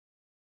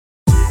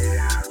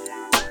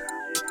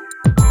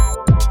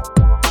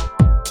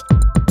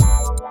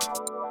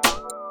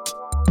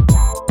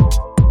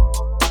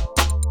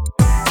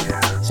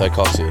So,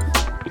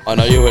 Coxie, I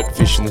know you went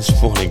fishing this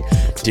morning.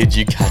 Did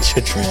you catch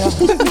a trout?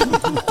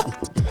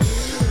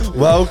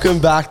 Welcome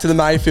back to the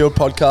Mayfield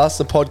Podcast,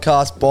 the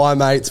podcast by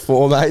mates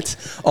for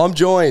mates. I'm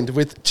joined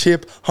with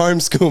Chip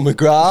Homeschool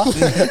McGrath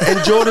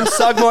and Jordan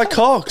Sug My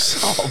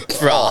Cocks.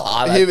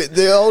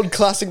 The old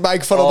classic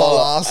make fun of my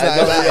last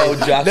name. the old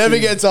Jackson, Never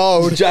gets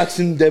old.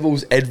 Jackson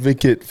Devils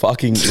advocate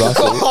fucking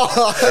Russell.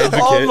 Advocate.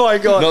 Oh my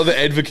God. Not the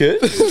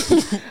advocate.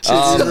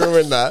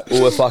 Ruin that.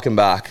 Well, we're fucking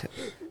back.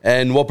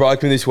 And what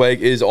broke me this week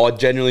is I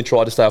genuinely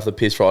tried to stay off the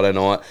piss Friday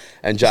night,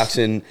 and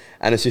Jackson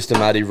and his sister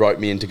Maddie roped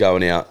me into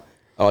going out.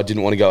 I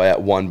didn't want to go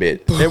out one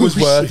bit. It was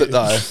worth it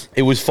though.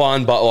 It was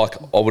fun, but like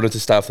I wanted to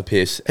stay off the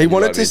piss. He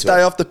wanted to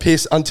stay off the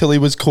piss until he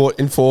was caught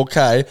in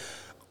 4K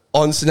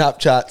on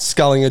Snapchat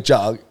sculling a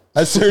jug.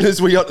 As soon as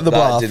we got to the That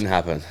bluff. didn't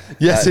happen.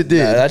 Yes, it did.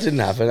 No, that didn't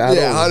happen at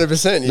Yeah, all.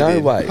 100%. No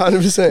way.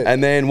 100%.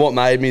 And then what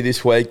made me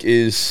this week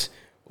is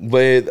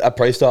at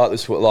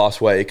pre-start last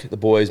week, the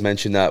boys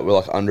mentioned that we're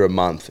like under a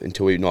month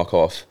until we knock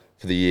off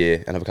for the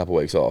year and have a couple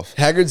of weeks off.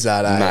 How good's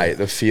that, eh? Mate,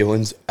 the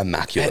feeling's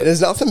immaculate.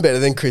 There's nothing better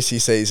than Chrissy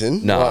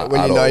season. No, like,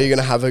 when at you know all. you're going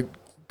to have a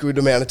good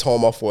amount of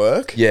time off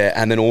work. Yeah,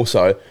 and then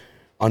also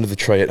under the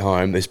tree at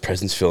home, there's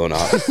presents filling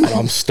up, and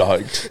I'm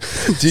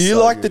stoked. Do you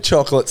like the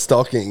chocolate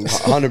stockings?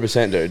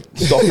 100%, dude.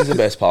 Stocking's the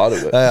best part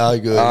of it. They are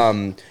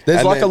good. There's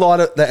and like then- a light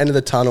at the end of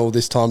the tunnel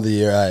this time of the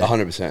year, eh?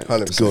 100%.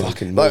 100%.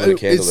 Fucking more Like, than a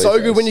candle it's these so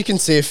days. good when you can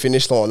see a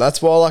finish line.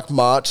 That's why like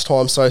March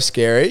time's so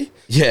scary.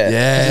 Yeah.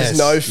 Yes. There's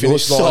no You're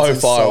finish lines so in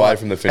far sight. away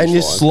from the finish And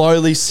you're line.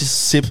 slowly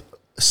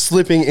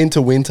slipping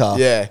into winter.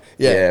 Yeah.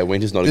 Yeah,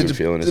 winter's not a good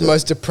feeling, is The it?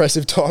 most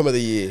depressive time of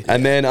the year.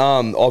 And then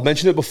I've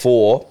mentioned it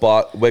before,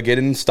 but we're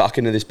getting stuck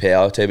into this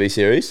Power TV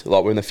series.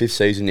 Like we're in the 5th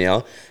season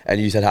now, and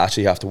you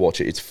actually have to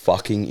watch it. It's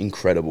fucking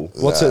incredible.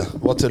 What's it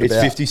It's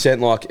about? 50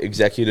 Cent like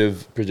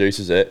executive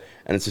produces it,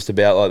 and it's just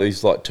about like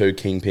these like two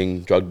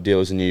kingpin drug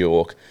dealers in New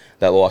York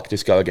that like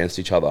just go against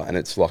each other, and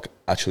it's like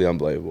actually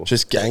unbelievable.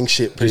 Just gang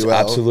shit pretty Just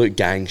well. absolute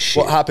gang shit.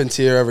 What happens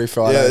here every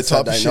Friday? Yeah, the and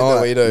type of Saturday shit night.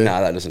 that we do.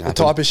 Nah, that doesn't The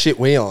happen. type of shit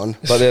we on.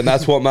 But then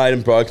that's what made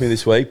and broke me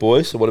this week,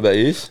 boys. So what about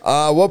you?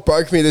 What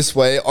broke me this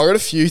week? I got a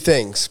few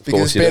things because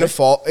course you do.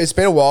 it's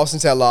been a while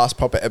since our last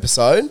proper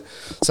episode.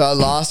 So our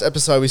last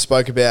episode we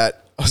spoke about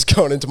I was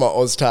going into my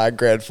OzTag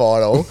grand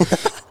final.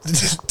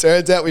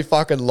 Turns out we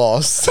fucking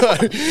lost. So,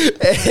 and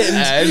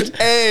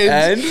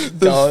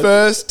the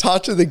first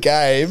touch of the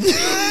game,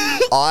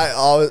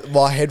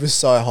 my head was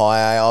so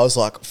high. I was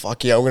like,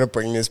 "Fuck yeah, I'm gonna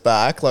bring this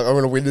back. Like I'm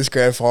gonna win this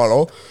grand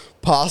final."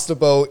 Pass the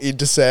ball,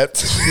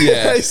 intercept.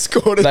 Yeah. They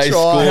scored a They try.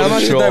 scored How a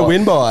much did try. they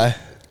win by?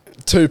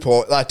 2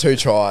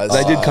 tries.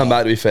 They did come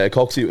back, to be fair.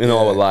 Coxie and I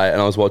were late,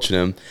 and I was watching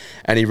him,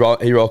 and he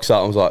rocks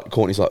up and was like,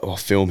 Courtney's like, oh,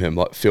 film him.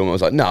 I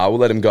was like, nah, we'll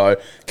let him go.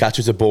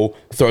 Catches a ball,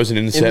 throws an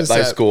intercept,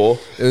 they score.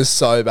 It was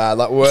so bad.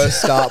 Like,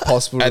 worst start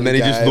possible. And then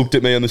he just looked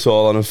at me on the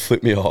sideline and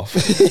flipped me off.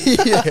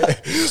 Yeah.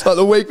 Like,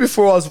 the week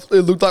before, it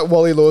looked like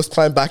Wally Lewis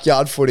playing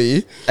backyard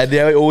footy. And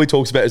now all he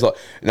talks about is like,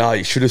 no,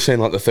 you should have seen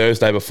like the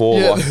Thursday before.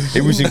 Yeah. Like,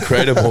 it was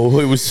incredible.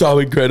 It was so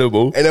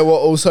incredible. And then what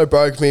also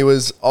broke me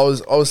was I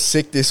was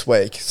sick this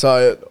week.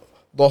 So,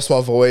 lost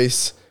my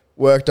voice.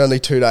 Worked only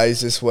 2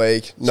 days this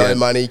week. No Yeah.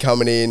 money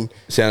coming in.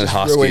 Sounded Just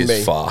husky ruined as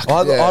me. fuck.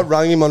 I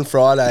rang him on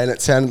Friday and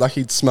it sounded like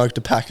he'd smoked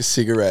a pack of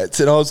cigarettes.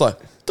 And I was like,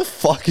 what the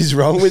fuck is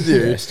wrong with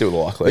you? Yeah, still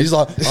likely. He's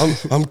like,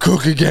 I'm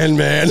cook again,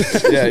 man.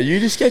 Yeah, you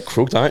just get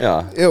crooked, don't you?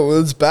 Yeah, well,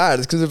 it's bad.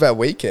 It's because of our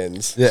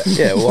weekends. Yeah.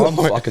 Yeah, well, I'm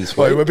fucking Wait,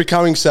 sweet. we're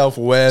becoming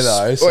self-aware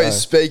though. So. Wait,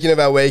 speaking of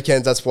our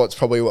weekends, that's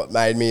probably what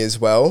made me as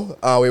well.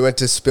 We went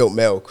to Spilt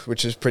Milk,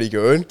 which is pretty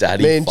good.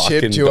 Daddy Me and Chip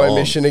fucking duo Dom.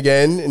 mission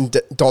again, and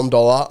Dom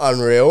Dollar,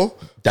 unreal.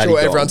 Daddy Sure,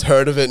 Dom. everyone's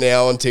heard of it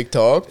now on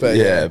TikTok, but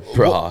Yeah,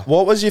 bruh.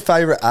 What was your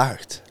favourite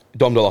act?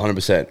 Dom Dollar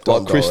 100%.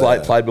 Like Chris Dollar,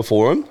 Lake yeah. played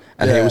before him,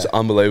 and he Yeah. was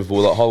unbelievable.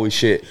 Like, holy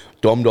shit.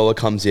 Dom Dollar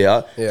comes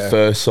out, Yeah.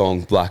 first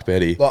song, Black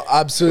Betty. like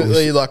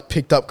absolutely like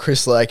picked up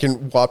Chris Lake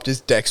and wiped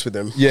his decks with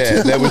him.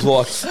 Yeah, there was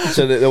like,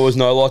 so there was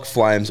no like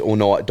flames all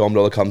night. Dom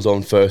Dollar comes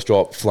on, first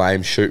drop,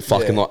 flame, shoot,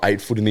 fucking Yeah. like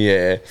 8 foot in the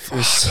air. It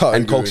was so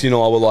And good. Coxie and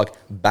I were like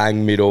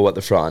bang middle at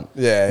the front.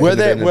 Yeah. Were Couldn't have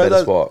there been a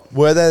better spot.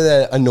 were there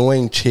the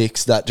annoying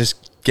chicks that just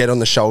get on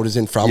the shoulders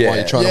in front while Yeah.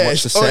 you're trying to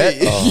watch the set?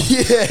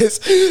 Yes.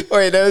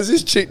 Wait, there was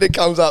this chick that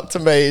comes up to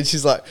me and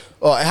she's like,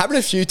 oh, it happened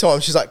a few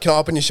times. She's like, can I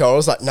open your shoulder? I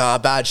was like, nah,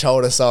 bad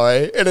shoulder,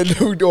 sorry. And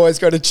then we'd always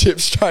go to Chip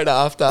straight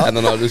after. And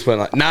then I just went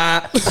like,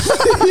 nah.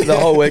 The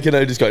whole weekend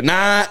I just go,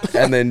 nah.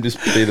 And then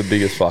just be the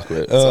biggest fuck with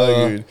it.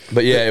 So good.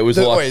 But yeah, it was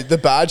like, Wait, the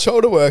bad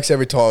shoulder works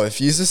every time. If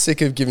you're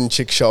sick of giving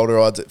chicks shoulder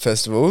rides at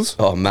festivals,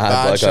 oh, mad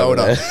bad bloke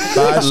shoulder. over there.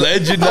 Bad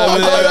Legend Oh, over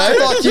there, I eh?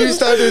 don't like you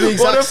don't do the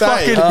exact What a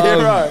same. fucking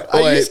hero.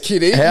 Are you just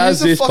kidding?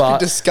 How's You're this fucking part?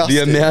 disgusting.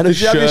 The amount of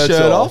Did you have your shirts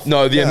shirt off. off?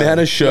 No, the amount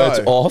of shirts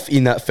No. off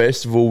in that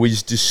festival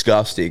was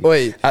disgusting.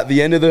 Wait. At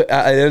the end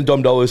of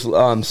Dom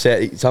Dollar's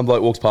set, some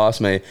bloke walks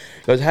past me. He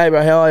goes, "Hey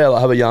bro, how are you?"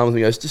 Like, have a yarn with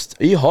me. He goes,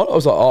 "Just are you hot?" I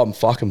was like, "Oh, I'm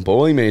fucking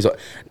boiling, man." He's like,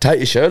 "Take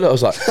your shirt off." I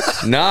was like,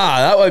 "Nah,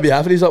 that won't be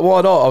happening." He's like,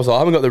 "Why not?" I was like, "I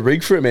haven't got the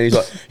rig for it, man." He's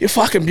like, "You're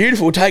fucking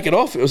beautiful. Take it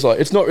off." It was like,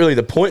 it's not really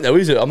the point though,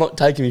 is it? I'm not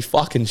taking my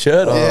fucking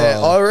shirt off.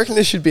 Yeah, I reckon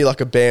there should be like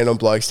a ban on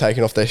blokes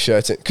taking off their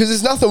shirts because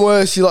there's nothing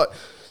worse. You like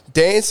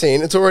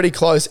dancing, it's already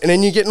close, and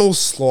then you're getting all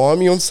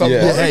slimy on something,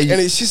 Yeah. and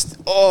it's just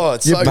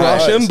it's You so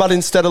brush gross. them, but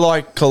instead of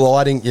like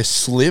colliding, you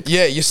slip.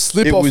 Yeah, you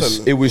slip It off was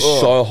them. it was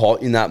so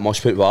hot in that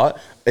mosh pit, right?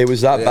 It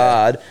was that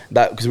bad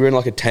that because we were in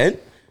like a tent,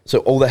 so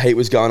all the heat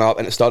was going up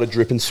and it started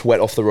dripping sweat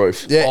off the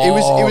roof. Yeah, it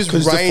 'cause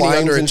was the raining flames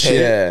under a and tent. shit.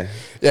 Yeah.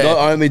 Yeah. Not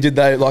only did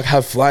they like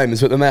have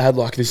flames, but then they had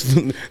like this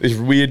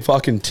weird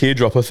fucking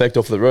teardrop effect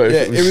off the roof.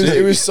 Yeah, it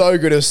sick. was so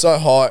good. It was so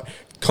hot.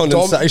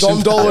 Condensation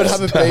Dom Dollar would pads.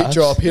 have a beat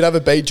drop. He'd have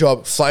a beat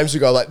drop. Flames would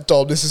go like,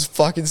 Dom, this is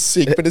fucking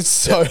sick, but it's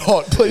so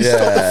hot. Please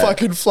stop the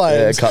fucking Yeah,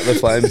 flames. cut the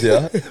flames,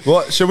 yeah.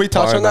 What should we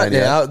touch on that Pyromania.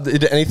 now?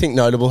 Did anything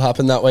notable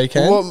happen that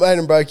weekend? What made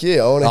him break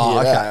you? I want to Oh, hear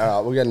okay, that. all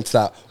right, we'll get into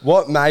that.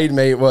 What made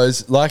me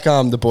was, like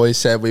the boys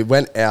said, we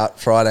went out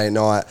Friday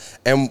night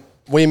and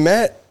we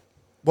met,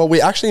 well,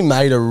 we actually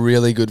made a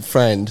really good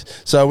friend.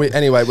 So we're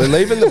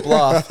leaving the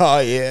Bluff. Oh,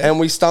 yeah. And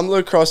we stumbled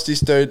across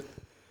this dude.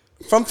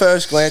 From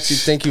first glance, you'd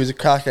think he was a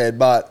crackhead,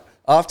 but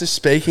after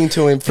speaking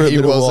to him for a He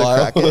little was a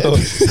while,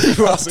 crackhead.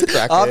 He was a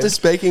crackhead. after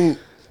speaking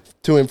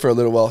to him for a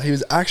little while, he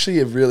was actually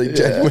a really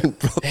genuine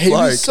He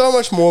bloke. was so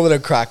much more than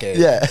a crackhead.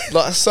 Yeah.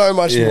 Like, so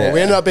much Yeah. more.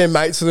 We ended up being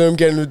mates with him,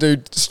 getting him to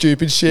do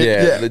stupid shit.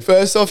 Yeah.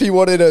 First off, he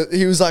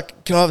was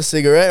like, can I have a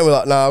cigarette? And we're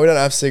like, no, we don't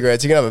have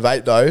cigarettes. You can have a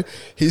vape, though.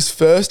 His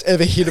first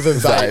ever hit of a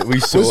vape we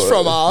saw was it.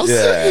 from us.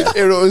 Yeah.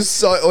 And it was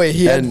so,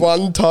 he had And-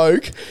 one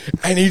toke,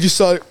 and he just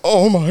like,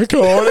 oh my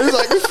God. It was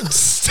like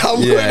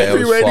stumbling Yeah, it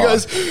was everywhere. And he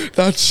goes,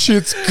 that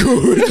shit's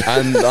good.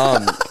 And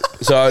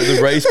so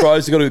the Reese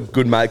Bros have got a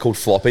good mate called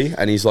Floppy,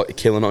 and he's like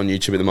killing it on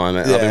YouTube at the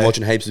moment. And I've been Yeah.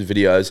 watching heaps of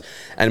videos,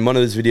 and in one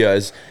of those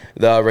videos,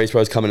 the Reese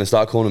Bros come in and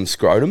start calling him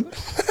Scrotum.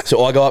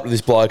 So I go up to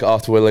this bloke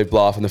after we leave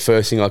Bluff, and the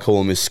first thing I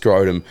call him is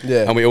Scrotum.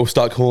 Yeah. And we all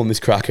start calling this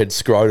crackhead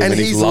Scrotum, and,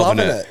 he's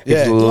loving it.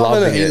 Yeah, He's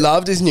loving He it.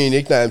 loved his new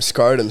nickname,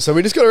 Scrotum. So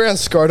we just got around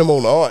Scrotum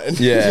all night.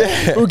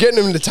 Yeah. We were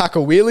getting him to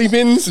tackle wheelie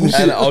bins and shit.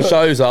 And I'll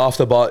show you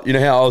after, but you know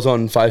how I was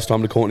on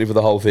FaceTime to Courtney for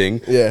the whole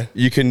thing? Yeah.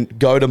 You can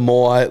go to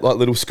my like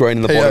little screen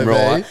in the bottom POV.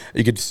 right.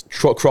 You could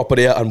crop it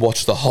out and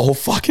watch the whole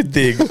fucking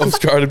thing of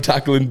Scrotum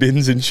tackling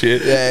bins and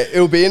shit. Yeah,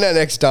 it'll be in our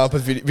next dump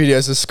of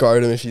videos of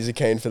Scrotum if you're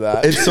keen for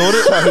that. It's sort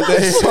of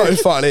They're so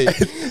funny.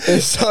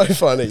 They're so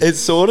funny. It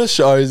sort of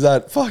shows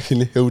that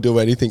fucking he'll do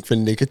anything for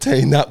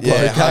nicotine. That bloke,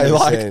 yeah, hey?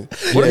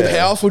 100%. What a Yeah.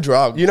 powerful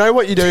drug. You know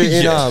what you do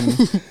in Yeah.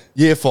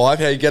 year 5?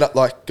 How you get up,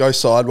 like go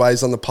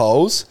sideways on the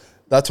poles.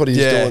 That's what he's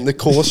Yeah. doing. The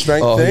core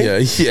strength Oh thing.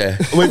 yeah.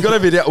 We've got a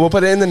video. We'll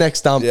put it in the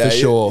next dump for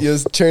sure. You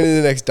tune in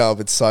the next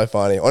dump. It's so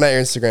funny. On our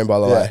Instagram, by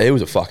the way. He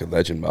was a fucking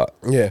legend, but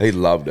Yeah. he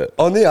loved it.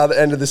 On the other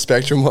end of the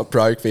spectrum, what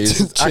broke me is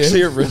Chip.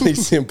 actually a really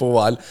simple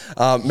one.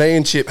 Me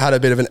and Chip had a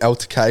bit of an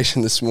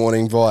altercation this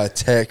morning via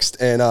text,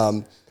 and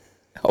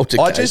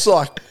I just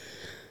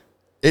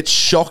it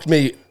shocked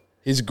me,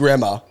 his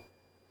grammar.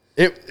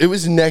 It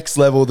was next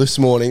level this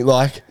morning.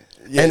 Like,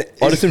 and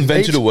I just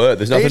invented a word.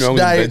 There's nothing each wrong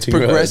with day it's inventing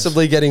words.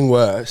 progressively getting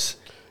worse.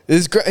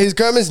 His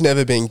grammar's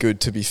never been good,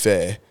 to be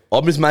fair.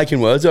 I'm just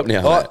making words up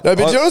now. mate. No,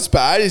 but you know what's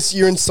bad? Is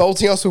you're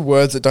insulting us with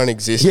words that don't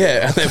exist.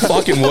 Yeah, and they're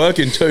fucking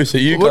working too. So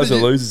you What guys did are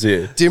you- losers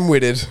here.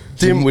 Dim-witted.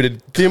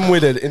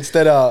 Dim-witted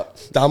instead of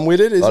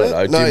dumb-witted, is I it?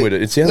 don't know.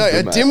 Dim-witted. It sounds no,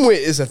 good, a mate. dimwit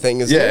is a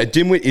thing, isn't Yeah, a it?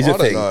 dimwit is I a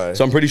don't thing. know.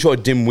 So I'm pretty sure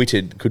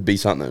dim-witted could be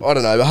something. I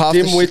don't know, but half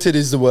the Dim-witted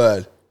is the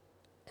word.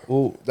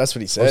 Well, that's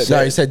what he said.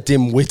 No, he said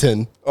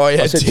dim-witten. Oh,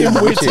 yeah, I said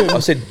dim-witted. dim-witted. I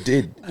said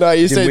did. No,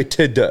 you said-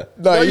 dim-witted.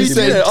 No, you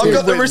said I've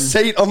got the dim-witten.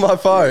 receipt on my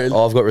phone.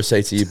 Oh, I've got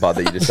receipts of you, bud,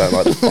 that you just don't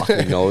like to fucking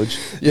acknowledge.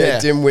 Yeah, Yeah.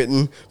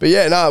 dim-witten. But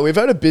yeah, no, we've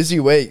had a busy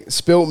week.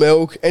 Spilt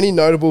milk, any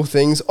notable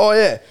things? Oh,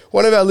 yeah.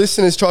 One of our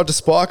listeners tried to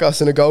spike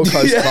us in a Gold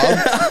Coast club.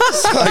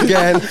 So,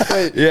 Again.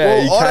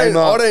 Yeah, he came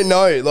I up. don't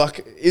know.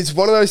 Like, it's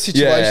one of those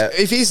situations.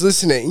 Yeah. If he's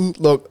listening,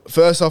 look,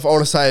 first off, I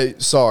want to say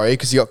sorry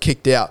because he got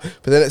kicked out.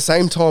 But then at the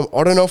same time,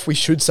 I don't know if we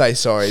should say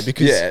sorry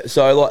because... Yeah,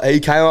 so like he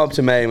came up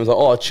to me and was like,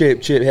 "Oh,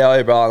 Chip, how are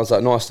you, bro?" And I was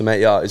like, "Nice to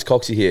meet you. Is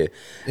Coxie here?"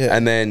 Yeah.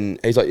 And then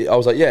I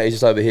was like, "Yeah, he's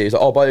just over here." He's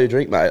like, "I'll buy you a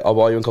drink, mate. I'll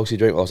buy you and Coxie a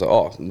drink." I was like,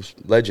 "Oh,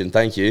 legend,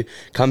 thank you."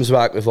 Comes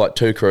back with like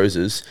 2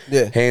 cruisers.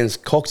 Yeah. Hands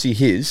Coxie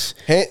his.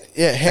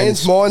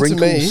 hands and mine to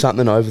sprinkles me.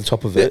 something over the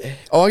top of it.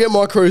 I get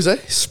my cruiser,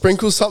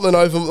 sprinkles something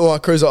over my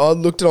cruiser. I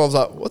looked at it, I was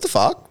like, what the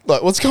fuck?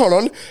 Like, what's going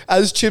on?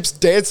 As Chip's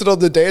dancing on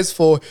the dance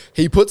floor,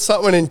 he put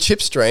something in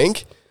Chip's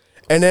drink.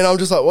 And then I'm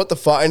just like, what the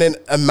fuck? And then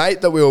a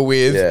mate that we were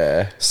with,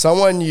 Yeah.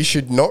 someone you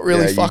should not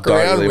really Yeah, you fuck don't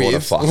around really wanna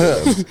with, fuck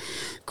with them.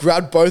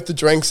 grabbed both the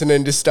drinks and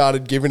then just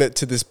started giving it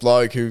to this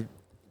bloke who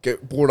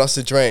bought us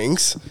the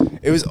drinks.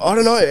 It was, I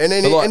don't know. And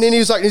then, But like- he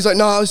was like,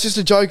 no, it was just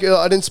a joke.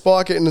 I didn't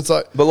spike it. And it's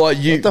like, But like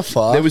you, What the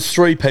fuck? there was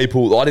 3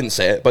 people. I didn't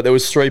say it, but there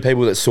was 3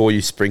 people that saw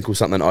you sprinkle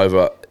something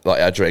over like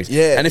our drinks.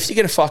 Yeah. And if you're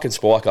gonna fucking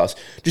spike us,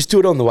 just do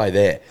it on the way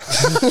there.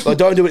 Like,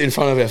 don't do it in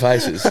front of our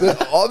faces. I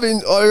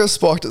got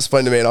spiked at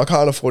Splendor Man. I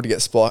can't afford to get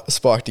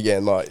spiked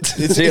again. Like,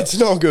 it's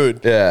not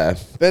good. Yeah.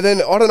 But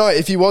then, I don't know,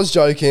 if he was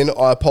joking,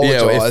 I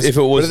apologise. Yeah, if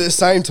it was- but at the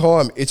same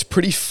time, it's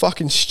pretty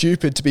fucking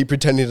stupid to be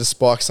pretending to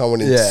spike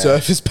someone in Yeah.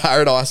 Surfers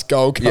Paradise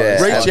Gold Coast.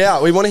 Yeah. Reach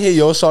out. We want to hear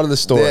your side of the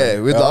story.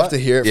 Yeah, we'd love to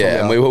hear it Yeah,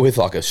 from and you. we were with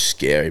like a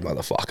scary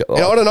motherfucker. And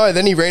I don't know,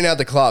 then he ran out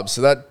the club,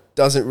 so that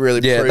doesn't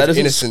really Yeah, prove that doesn't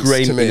innocence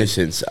scream to me.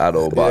 innocence at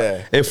all. But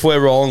Yeah. if we're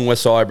wrong, we're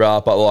sorry,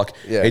 bro. But like,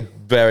 Yeah. it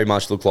very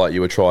much looked like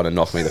you were trying to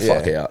knock me the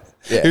fuck out.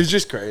 Yeah. It was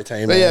just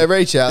creatine. But yeah,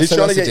 reach out. He's send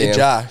trying us to a get you DM.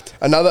 jacked.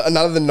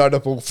 Another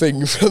notable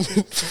thing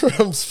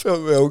from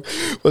Spilt Milk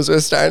was we're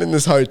staying in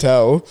this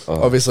hotel.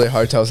 Obviously,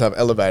 hotels have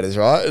elevators,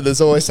 right? And there's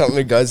always something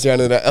that goes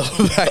down in that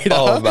elevator.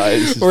 Oh,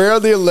 mate. We're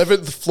on the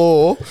 11th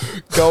floor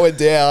going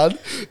down.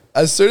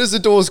 As soon as the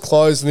doors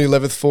close on the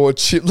 11th floor,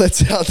 Chip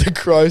lets out the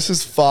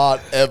grossest fart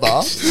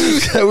ever.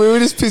 And we were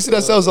just pissing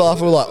ourselves off.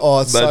 We were like,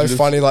 oh, it's Imagine so if-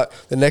 funny. Like,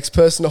 the next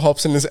person who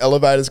hops in this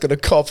elevator is going to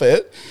cop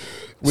it.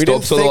 We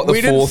Stops on, like, the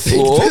we didn't fourth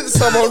think floor. that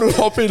someone would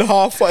hop in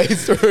halfway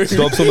through.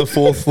 Stops on the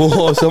 4th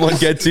floor. Someone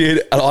gets in,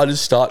 and I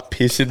just start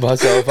pissing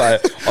myself. I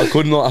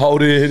couldn't like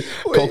hold it in.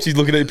 Coxie's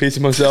looking at me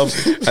pissing myself,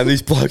 and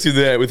these blokes in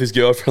there with his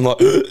girlfriend like.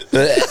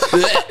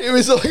 It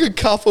was like a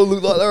couple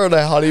looked like they were on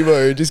a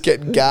honeymoon, just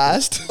getting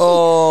gassed.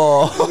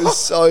 Oh. It was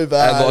so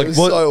bad. And It was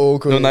so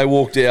awkward. When they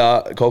walked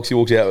out, Coxie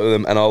walked out with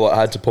them, and I like,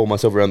 had to pull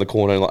myself around the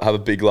corner and like have a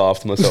big laugh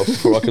to myself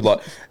before I could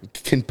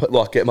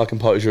like get my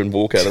composure and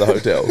walk out of the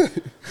hotel.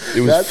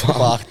 It was That's fun.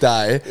 fucked,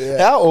 eh?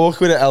 How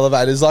awkward are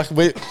elevators? Like,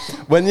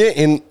 when you're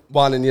in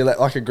one and you let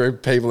like a group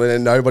of people in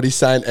and nobody's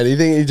saying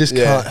anything, you just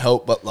Yeah. can't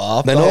help but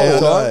laugh. They're the not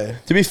whole all- time.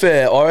 To be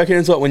fair, I reckon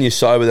it's like when you're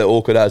sober, they're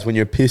awkward as. When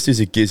you're pissed as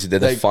a gizzard, they're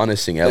the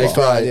funnest thing ever.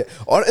 Right, yeah.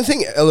 I don't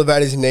think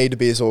elevators need to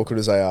be as awkward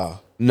as they are.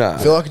 No. I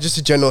feel like just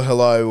a general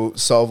hello will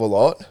solve a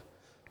lot.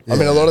 I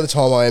mean, a lot of the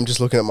time I am just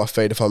looking at my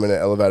feet if I'm in an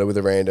elevator with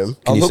a random.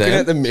 I'm you looking see at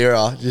him? the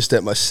mirror just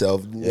at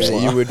myself. Yeah,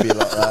 you would be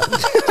like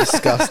that.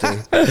 Disgusting.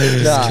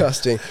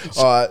 Disgusting.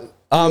 All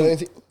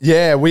right.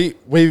 Yeah, we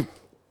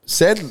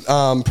said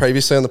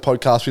previously on the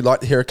podcast we'd like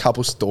to hear a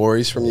couple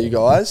stories from you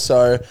guys.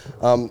 So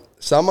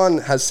someone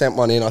has sent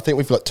one in. I think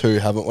we've got two,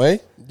 haven't we?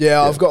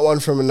 Yeah, I've got one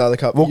from another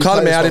couple. We'll You cut play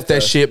them this out one if they're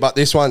first. shit, but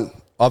this one,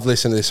 I've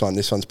listened to this one.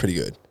 This one's pretty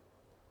good.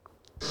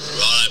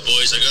 Righto,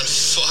 boys, I got a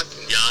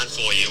fucking yarn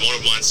for you.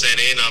 Wanted one sent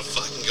in, I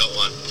fucking got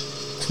one.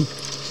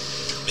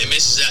 My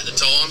missus at the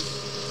time,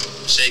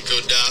 she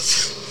could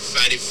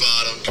fatty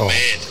fart on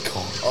command.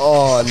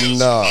 Oh, It was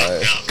no.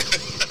 fucked up.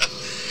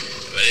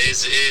 But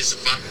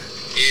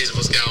here's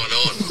what's going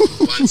on.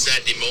 One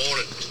Saturday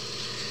morning,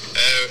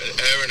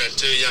 her and her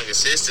two younger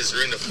sisters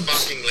were in the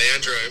fucking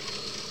lounge room.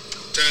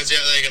 Turns out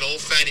they can all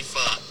fatty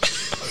fart.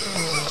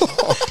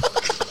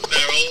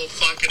 They're all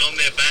fucking on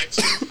their backs,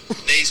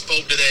 knees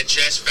pulled to their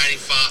chest, fatty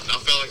fart. I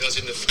felt like I was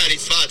in the fatty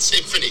fart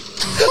symphony.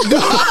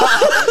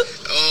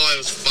 Oh, it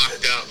was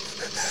fucked up.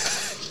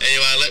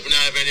 Anyway, let me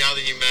know if any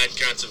other you mad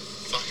cunts have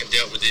fucking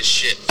dealt with this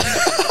shit.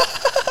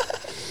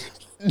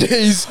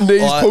 Knees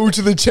I- pulled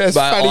to the chest,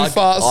 Mate, fatty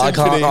fart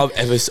symphony.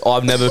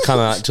 I've never come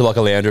out to like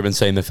a lounge room and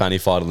seen the Fanny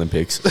Fight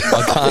Olympics.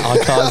 I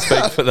can't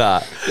speak for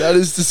that. That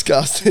is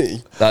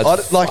disgusting. That's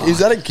Is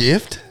that a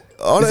gift?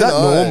 I Is that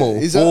don't know. normal?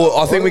 Is that- Well,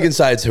 I think we can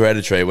say it's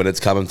hereditary when it's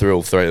coming through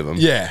all three of them.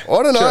 Yeah.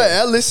 I don't know.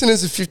 Our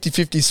listeners are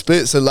 50-50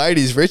 split. So,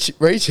 ladies, reach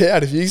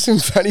out if you some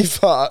fanny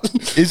fart.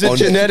 Is it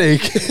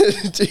genetic?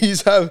 Do you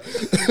have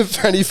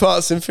fanny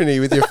fart symphony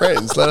with your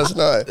friends? Let us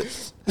know.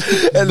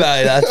 Mate,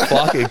 that's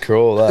fucking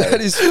cruel.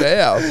 That is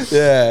foul.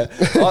 Yeah.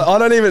 I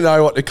don't even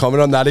know what to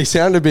comment on that. He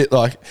sounded a bit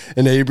like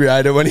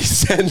inebriated when he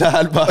said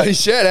that, but Hey,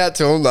 shout out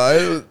to him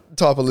though.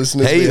 Type of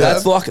listeners. Hey, we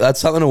that's have. that's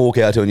something to walk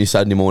out to on your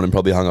Saturday morning,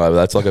 probably hungover.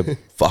 That's like a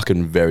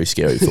fucking very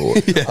scary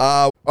thought.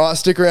 All right,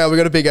 stick around. We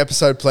got a big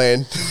episode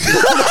planned.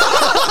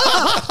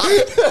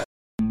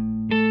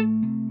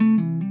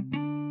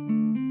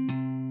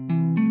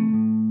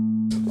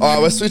 All right,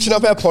 we're switching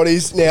up our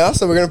potties now,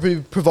 so we're going to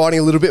be providing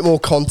a little bit more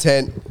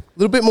content, a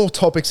little bit more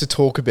topics to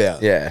talk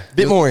about. Yeah. a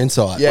bit more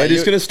insight. Yeah. We're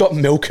just going to stop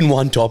milking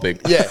one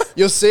topic. Yeah,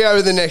 you'll see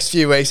over the next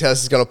few weeks how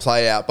this is going to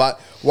play out. But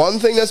one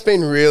thing that's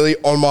been really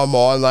on my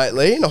mind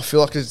lately, and I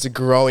feel like it's a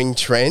growing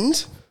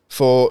trend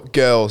for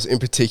girls in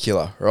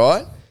particular,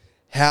 right?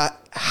 How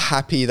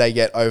happy they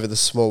get over the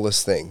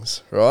smallest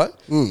things, right?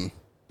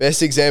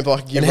 Best example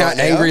I can give And how right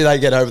now- angry they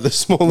get over the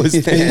smallest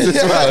things as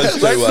well.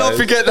 That's Let's two not ways.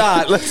 forget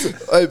that.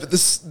 But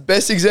the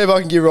best example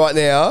I can give right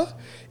now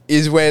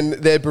is when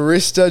their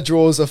barista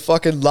draws a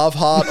fucking love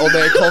heart on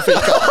their coffee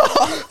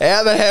cup.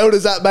 How the hell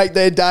does that make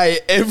their day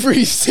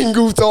every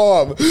single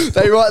time?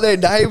 They write their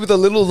name with a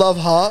little love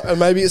heart and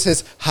maybe it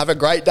says, have a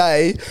great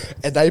day,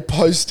 and they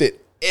post it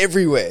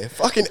everywhere.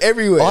 Fucking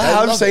everywhere. I They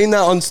have love seen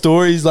that on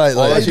stories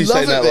lately. I've They actually love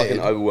seen it, that like man.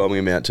 an overwhelming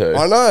amount too.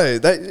 I know.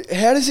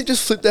 How does it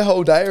just flip their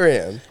whole day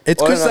around?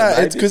 It's I don't know,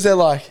 maybe- because they're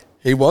like,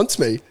 he wants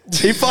me.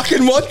 He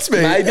fucking wants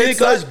me. Maybe it It's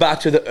goes that- back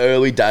to the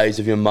early days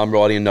of your mum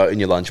writing a note in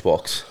your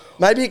lunchbox.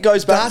 Maybe it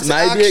goes back. That's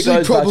Maybe it actually goes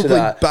back probably to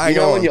that. bang You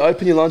know when on. you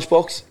open your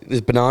lunchbox,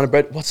 there's banana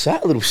bread. What's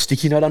that? A little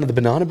sticky note under the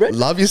banana bread?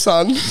 Love you,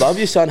 son. Love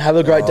your son. Have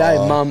a great day,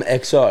 mum.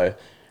 XO.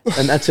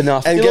 And that's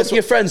enough. And And guess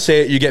your friends see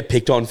it, you get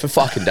picked on for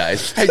fucking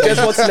days. Hey, guess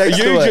what's next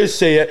You to it? just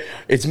see it.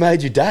 It's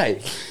made your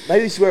day.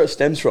 Maybe this is where it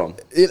stems from.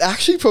 It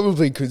actually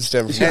probably could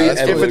stem from And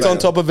that. If it's on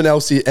top of an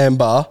Elsie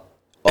Ember,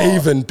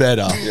 even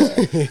better.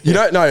 You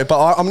don't know, but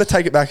I'm going to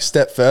take it back a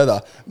step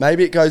further.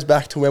 Maybe it goes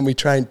back to when we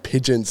trained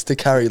pigeons to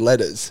carry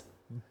letters.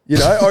 You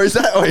know, or is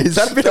that a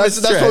bit of a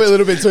stretch? That's probably a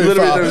little bit too far.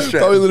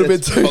 Probably a little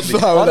bit too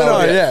far. I don't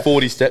know. Yeah.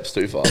 40 steps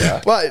too far.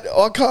 Yeah. But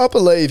I can't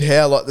believe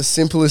how like the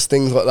simplest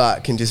things like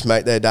that can just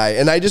make their day.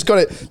 And they just got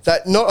it.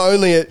 That not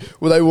only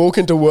will they walk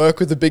into work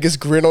with the biggest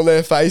grin on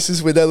their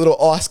faces with their little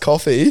iced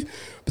coffee,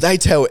 but they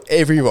tell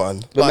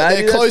everyone. But Like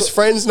their close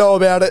friends know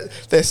about it.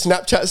 Their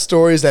Snapchat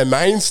stories, their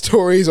main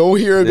stories, all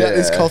hear about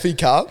this coffee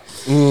cup.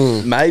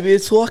 Maybe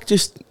it's like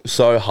just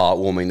so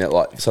heartwarming that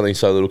like something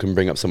so little can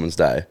bring up someone's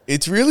day.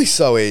 It's really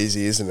so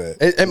easy, isn't it?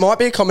 It might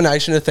be a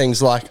combination of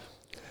things like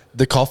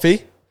the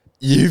coffee,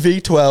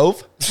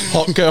 UV12,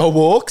 hot girl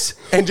walks,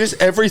 and just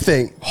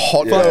everything.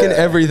 Fucking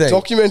everything.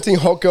 Documenting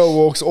hot girl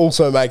walks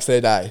also makes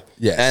their day.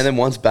 Yes. And then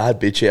once bad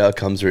bitch hour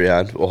comes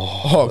around,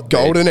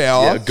 golden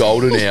hour. Yeah,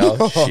 golden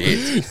hour.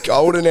 Shit.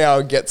 Golden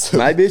hour gets them.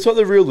 Maybe it's like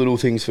the real little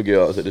things for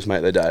girls that just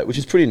make their day, which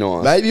is pretty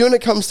nice. Maybe when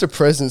it comes to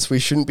presents, we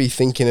shouldn't be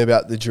thinking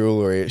about the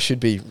jewellery. It should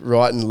be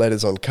writing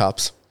letters on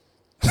cups.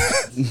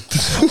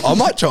 I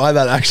might try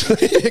that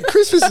actually.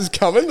 Christmas is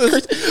coming.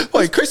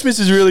 Wait, Christmas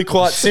is really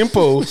quite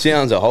simple.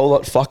 Sounds a whole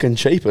lot fucking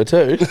cheaper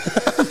too.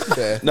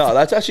 Yeah. No,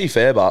 that's actually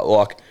fair, but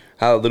like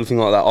how a little thing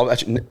like that, I've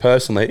actually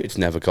personally, it's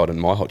never gotten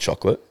my hot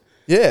chocolate.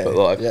 Yeah. But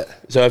like,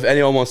 so if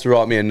anyone wants to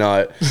write me a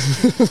note,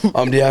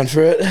 I'm down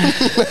for it.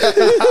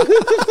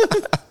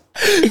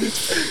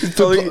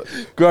 Probably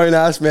grown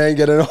ass man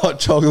getting a hot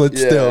chocolate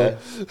still.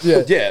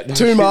 Yeah.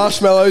 2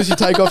 marshmallows. You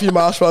take off your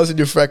marshmallows and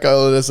your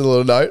freckle. There's a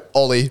little note.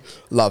 Ollie,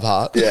 love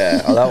heart.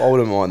 Yeah, I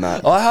wouldn't mind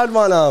that. I had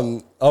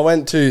one. I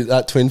went to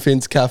that Twin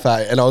Fins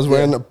cafe and I was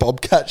wearing a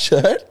Bobcat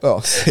shirt. Oh,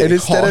 sick. And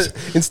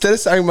instead of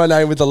saying my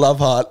name with a love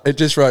heart, it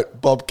just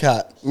wrote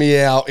Bobcat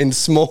meow in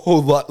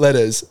small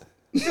letters.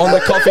 On the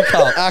coffee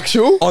cup.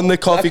 Actual? On the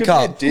coffee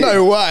That could be a cup. dig.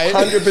 No way.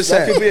 100%.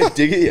 That could be a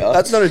dig at you.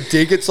 That's not a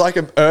dig. It's like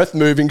an earth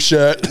moving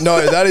shirt. No,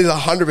 that is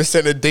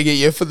 100% a dig at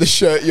you for the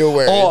shirt you're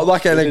wearing. Oh,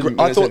 like an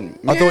I thought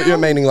Meow. you were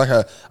meaning like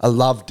a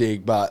love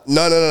dig, but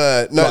No,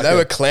 Like they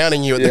were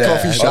clowning you at the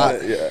coffee shop.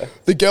 yeah.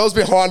 The girls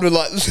behind were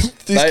like, this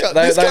They-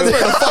 guy's they- wearing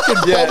a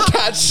fucking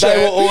Bobcat shirt.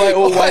 They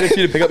all waited for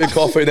you to pick up your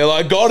coffee and they're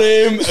like, got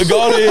him.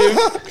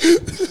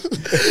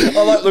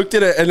 I looked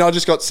at it and I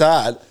just got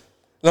sad.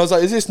 And I was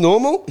like, is this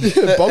normal?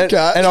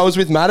 Bobcat. And I was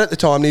with Matt at the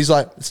time and he's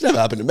like, it's never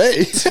happened to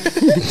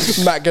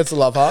me. Matt gets a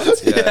love heart.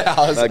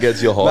 That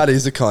gets your heart. Matt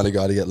is the kind of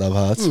guy to get love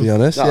hearts, to be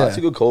honest. No, that's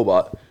a good call,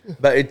 but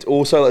it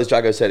also, as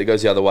Jago said, it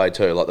goes the other way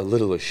too. Like the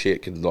littlest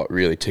shit can like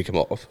really tick him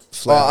off.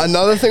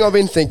 Another thing I've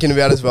been thinking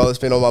about as well that's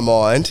been on my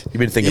mind. You've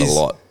been thinking a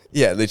lot.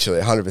 Yeah,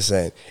 literally,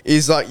 100%.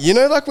 Is like, you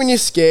know, like when you're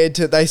scared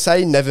to, they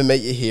say never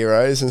meet your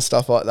heroes and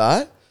stuff like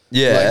that.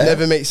 Yeah. Like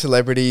never meet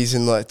celebrities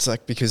and like, it's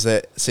like because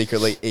they're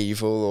secretly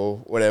evil or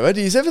whatever. Do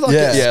you ever like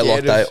get Yeah,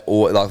 scared like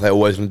of, they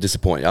always want to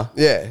disappoint you.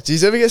 Yeah. Do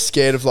you ever get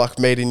scared of like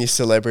meeting your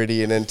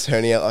celebrity and then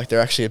turning out like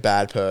they're actually a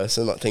bad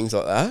person, like things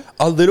like that?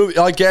 A little,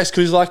 I guess,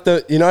 because like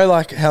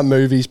like how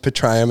movies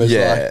portray them as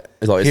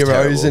It's like, it's heroes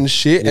terrible. and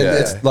shit, Yeah. and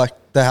it's like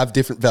they have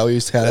different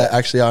values to how they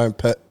actually are in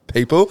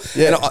people.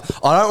 Yeah. And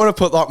I don't want to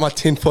put like my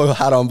tinfoil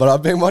hat on, but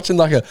I've been watching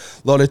like a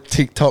lot of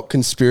TikTok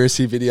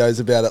conspiracy videos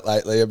about it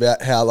lately,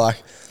 about how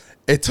like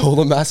it's all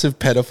a massive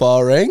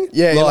pedophile ring.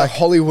 Yeah, like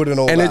Hollywood and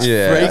all and that. it's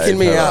Yeah, freaking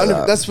me I've heard out. about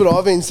that. That's what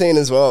I've been seeing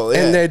as well. Yeah.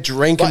 And they're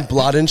drinking Like-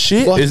 blood and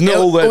shit. like- Isn't it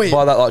all Oh, wait.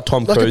 by that like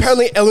Tom Like Cruise?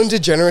 apparently Ellen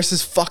DeGeneres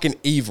is fucking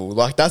evil.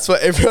 Like that's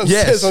what everyone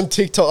Yes. says on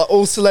TikTok. Like,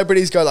 all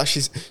celebrities go like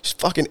she's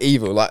fucking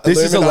evil. Like This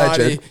is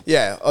Illuminati. alleged.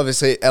 Yeah,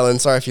 obviously Ellen.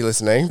 Sorry if you're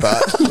listening,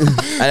 but And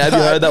have you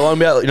heard that one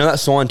about, you know, that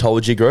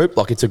Scientology group?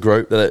 Like it's a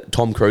group that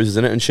Tom Cruise is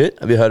in it and shit.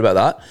 Have you heard about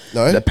that?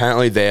 No.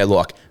 Apparently they're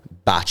like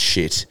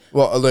batshit.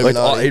 What, Like,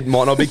 Illuminati? it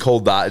might not be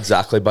called that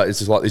exactly, but it's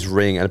just like this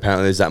ring, and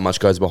apparently there's that much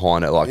goes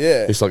behind it. Like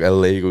Yeah. it's like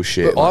illegal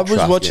shit. I like was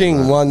trafficking watching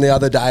and that. one the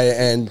other day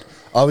and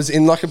I was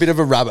in like a bit of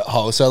a rabbit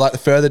hole. So like the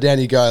further down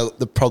you go,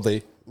 the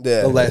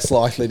less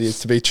likely it is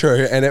to be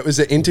true. And it was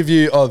an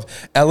interview of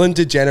Ellen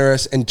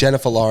DeGeneres and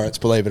Jennifer Lawrence,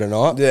 believe it or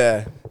not.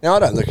 yeah. Now I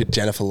don't look at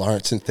Jennifer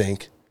Lawrence and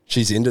think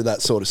she's into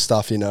that sort of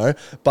stuff, you know.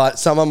 But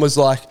someone was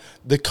like,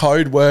 the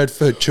code word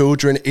for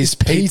children is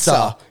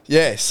pizza.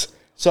 Yes.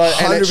 So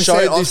and it 100%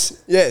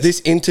 showed this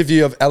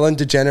interview of Ellen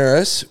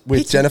DeGeneres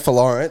with Jennifer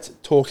Lawrence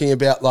talking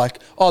about like,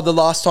 oh, the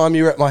last time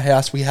you were at my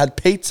house, we had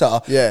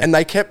pizza. Yeah. And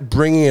they kept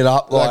bringing it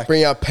up Like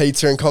bring up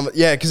pizza and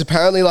yeah, because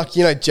apparently, like,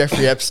 you know,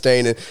 Jeffrey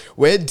Epstein, and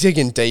we're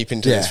digging deep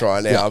into this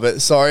right now. Yeah.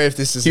 But sorry if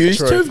this is Used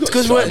true. to have got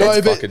Because so we're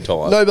much fucking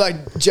time. no, but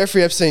like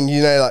Jeffrey Epstein,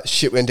 you know, like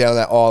shit went down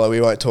that island. We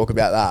won't talk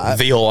about that.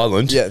 The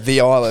island. Yeah, the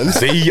island.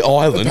 The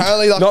island.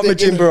 Apparently, like Not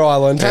Majimba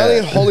Island. Apparently,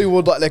 Yeah. in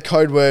Hollywood, like their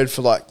code word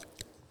for like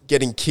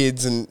getting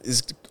kids and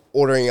is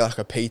ordering like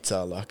a pizza,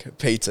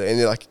 and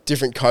they're like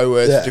different code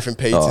words for different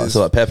pizzas. Oh,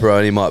 so like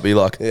pepperoni might be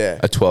like Yeah.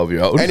 a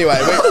 12-year-old. Anyway,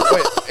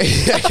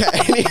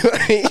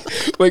 anyway,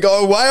 we're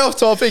going way off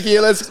topic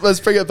here. Let's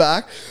bring it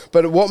back.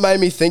 But what made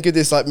me think of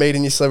this, like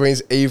meeting your celebrity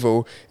is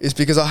evil, is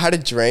because I had a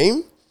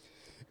dream.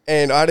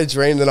 and I had a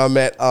dream that I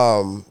met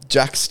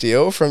Jack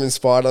Steele from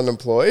Inspired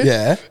Unemployed.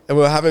 Yeah. And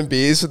we were having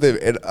beers with him,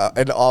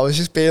 and I was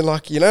just being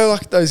like, you know,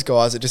 like those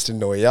guys that just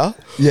annoy you.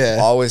 Yeah.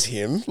 I was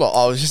him. Like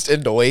I was just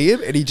annoying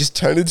him, and he just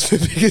turned into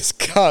the biggest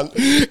cunt,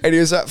 and he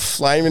was like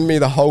flaming me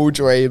the whole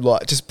dream,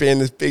 like just being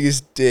the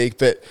biggest dick.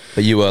 But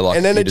you were like,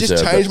 and then you it just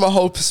deserved changed my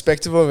whole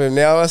perspective of him.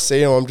 Now I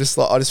see him, I'm just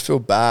like, I just feel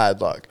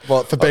bad, like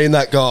What, for being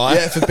that guy?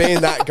 yeah, for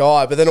being that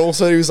guy. But then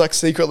also he was like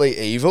secretly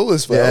evil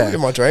as well Yeah.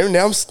 in my dream.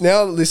 Now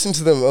I listen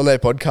to them on their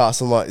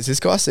podcast. I'm like, is this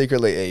guy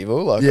secretly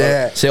evil? Like,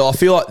 Yeah. See, I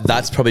feel like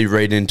that's probably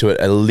reading into it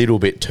a little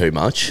bit too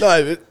much.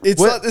 no, but it's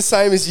like the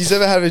same as you've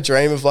ever had a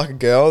dream of like a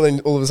girl, then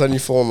all of a sudden you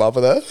fall in love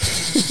with her.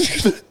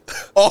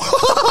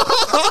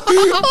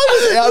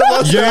 Out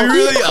of You myself.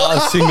 really are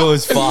single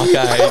as fuck,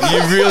 eh?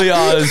 You really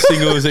are as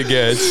single as it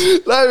gets.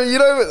 No, but you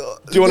know.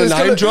 Do you want a there's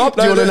name gotta- drop?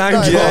 Do you want a name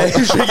drop? Yeah,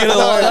 you get it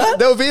like that?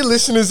 There'll be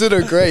listeners that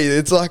agree.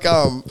 It's like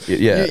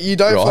Yeah, you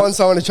don't right. find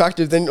someone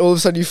attractive, then all of a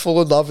sudden you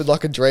fall in love with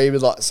like a dream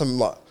with like some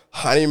like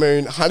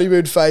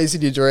honeymoon phase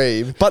in your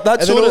dream. But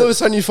that's and then sort all of- of a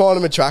sudden you find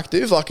them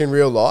attractive, like in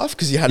real life,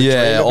 because you had a dream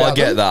Yeah, about I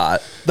get them.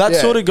 that. That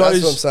Yeah, sort of goes.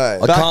 that's what I'm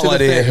saying. I back can't to wait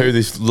the to hear thing. who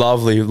this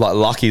lovely, like,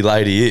 lucky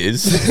lady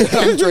is.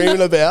 I'm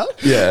dreaming about.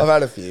 Yeah. I've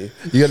had a few.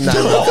 You got a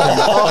name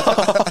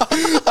drop.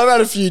 I've had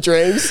a few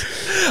dreams.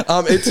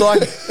 It's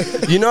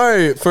like, you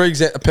know, for a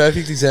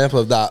perfect example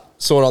of that,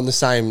 sort of on the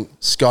same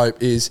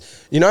scope is,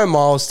 you know,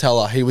 Miles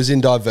Teller. He was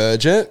in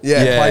Divergent. Yeah.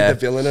 He Yeah. played the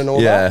villain and all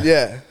Yeah. that.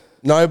 Yeah.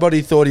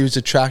 Nobody thought he was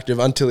attractive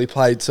until he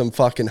played some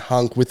fucking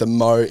hunk with a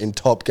mo in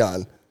Top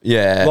Gun.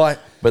 Yeah, Like,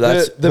 but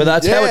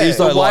that's how it is.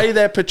 The Though, way like,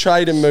 they're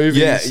portrayed in movies.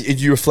 yeah, it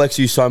reflects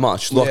you so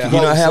much. Like, Yeah.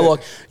 you know how 100%. like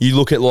you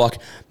look at like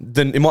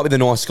it might be the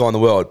nicest guy in the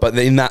world, but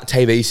in that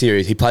TV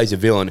series he plays a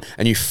villain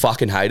and you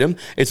fucking hate him.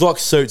 It's like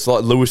Suits,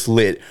 like Lewis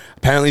Litt.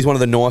 Apparently he's one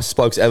of the nicest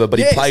blokes ever, but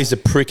Yes. he plays a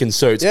prick in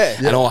Suits. Yeah.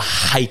 And I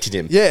hated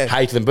him. Yeah.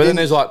 hated him. But then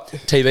there's like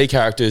TV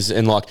characters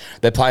and like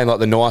they're playing like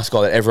the nice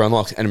guy that everyone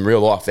likes, and in real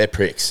life they're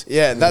pricks.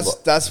 Yeah,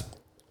 that's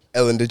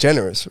Ellen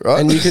DeGeneres,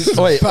 right? And you can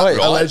wait.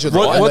 Allegedly.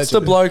 What's the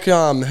Allegedly.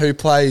 bloke who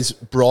plays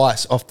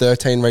Bryce off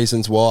 13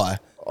 Reasons Why?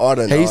 I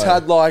don't know. He's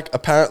had like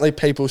apparently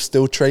people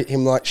still treat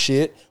him like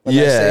shit when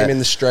they Yeah. see him in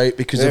the street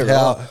because of Yeah,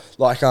 how right.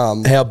 like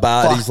How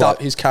bad fucked he's up like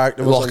his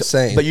character was like, on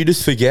scene. But you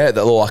just forget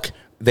that like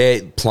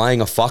they're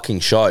playing a fucking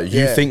show.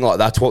 You Yeah. think like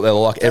that's what they're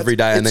like every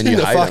day, and it's then in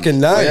you the hate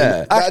fucking them. name.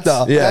 Yeah.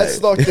 Actor.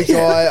 That's like the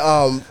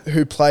guy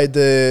who played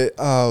the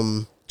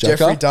Joker?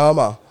 Jeffrey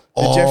Dahmer.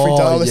 The Oh, Jeffrey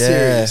Dahmer yeah.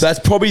 series. That's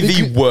probably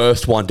the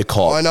worst one to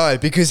cop. I know,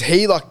 because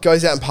he like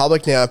goes out in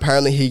public now.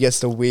 Apparently, he gets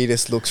the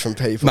weirdest looks from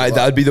people. Mate, like,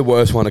 that would be the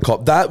worst one to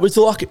cop. That was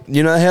like,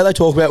 you know how they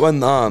talk about when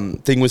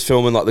Thing was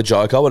filming like the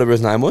Joker, whatever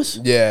his name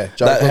was. yeah.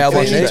 That, how, And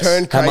much, he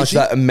turned how much crazy.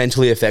 that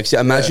mentally affects you.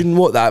 Imagine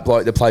what that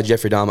bloke that played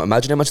Jeffrey Dahmer.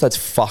 Imagine how much that's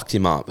fucked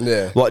him up.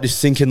 Yeah. Like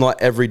just thinking like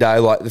every day,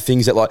 like the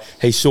things that like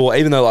he saw.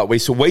 Even though like we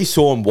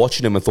saw him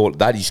watching him and thought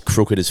that he's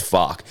crooked as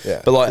fuck.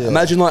 Yeah. But like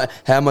imagine like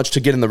how much to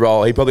get in the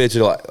role. He probably had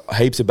to like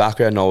heaps of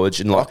background knowledge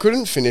and I like.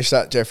 couldn't finish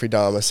that Jeffrey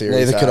Dahmer series.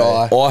 Neither could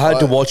I. I had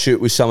to watch it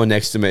with someone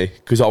next to me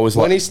because I was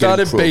like When he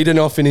started getting crook. beating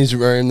off in his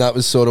room, that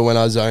was sort of when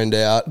I zoned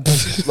out.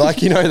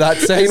 Like, you know, that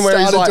scene where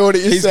he's started like, doing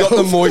it he's got the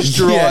yourself.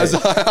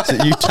 moisturizer. Yeah.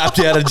 So you tapped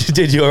out and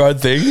did your own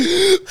thing.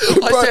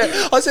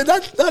 I said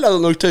that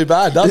doesn't look too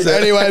bad, does it?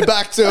 Anyway,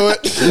 back to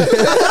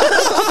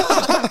it.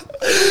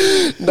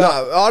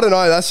 No, I don't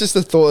know. That's just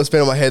a thought that's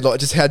been in my head. Like,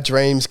 just how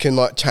dreams can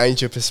like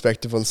change your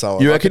perspective on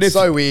someone. You Like, reckon it's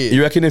if so weird.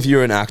 You reckon if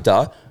you're an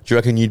actor, do you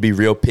reckon you'd be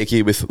real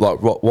picky with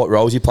like what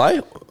roles you play?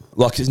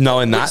 Like just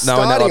knowing that like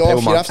Starting people off,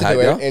 you might have to hate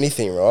do you.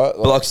 anything, right?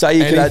 But like say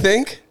you could have,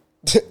 Anything?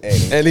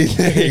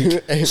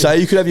 Anything. say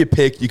you could have your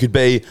pick. You could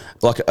be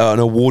like an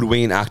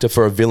award-winning actor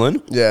for a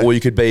villain, Yeah. or you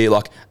could be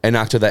like an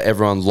actor that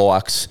everyone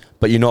likes,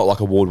 but you're not like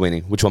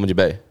award-winning. Which one would you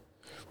be?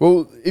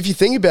 Well, if you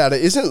think about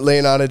it, isn't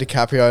Leonardo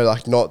DiCaprio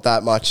like not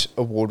that much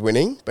award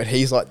winning? But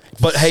he's like,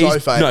 But so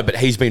he's famous. but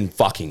he's been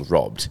fucking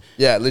robbed.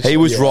 Yeah, literally, he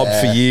was yeah. robbed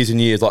for years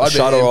and years. Like I'd be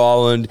Shutter him.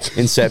 Island,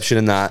 Inception,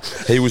 and that.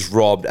 He was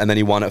robbed, and then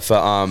he won it for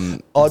I'd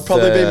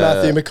probably be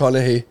Matthew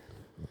McConaughey.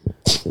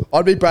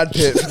 I'd be Brad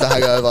Pitt for The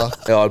Hangover.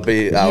 I'd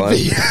be Alan.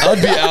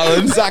 I'd be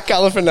Alan. Zach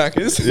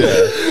Galifianakis. Yeah,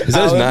 is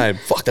that his name?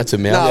 Fuck, that's a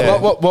Nah,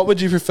 mouthful. what would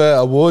you prefer?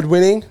 Award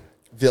winning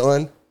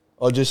villain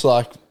or just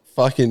like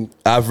fucking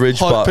Average,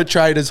 hot but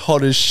portrayed as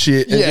hot as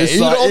shit? And Yeah, just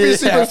you'd like,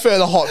 obviously yeah. prefer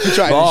the hot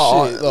portrayed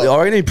Oh, shit. I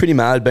reckon you'd be pretty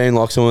mad being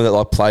like someone that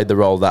like played the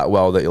role that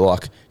well that you're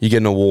like you get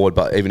an award,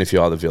 but even if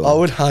you are the villain, I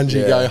would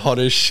 100 go hot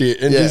as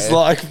shit and Yeah. just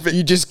like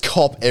you just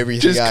cop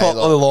everything. just cop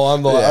on the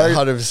limelight. Yeah,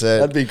 100%.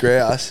 That'd be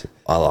grouse.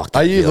 I like.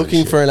 Are that you villain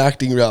looking shit. for an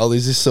acting role?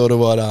 Is this sort of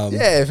what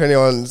Yeah,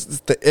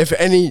 if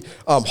any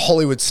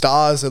Hollywood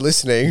stars are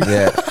listening,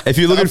 Yeah, if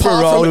you're looking for a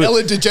Apart role, from to,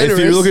 Ellen if DeGeneres.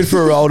 you're looking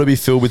for a role to be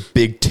filled with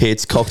big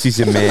tits, Coxie's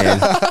your man.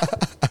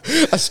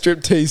 a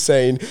striptease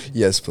scene,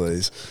 yes,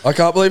 please. I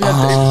can't believe how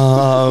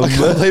deep I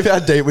can't believe how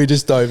deep we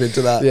just dove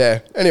into that. Yeah.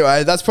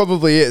 Anyway, that's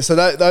probably it. So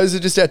those are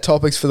just our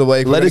topics for the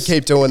week. We're going to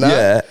keep doing that.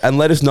 Yeah, and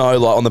let us know,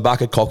 like, on the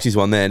back of Coxie's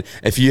one then,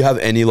 if you have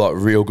any, like,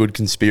 real good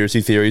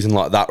conspiracy theories in,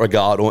 like, that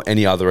regard or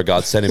any other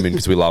regard, send them in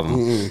because we love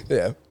them.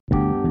 Yeah.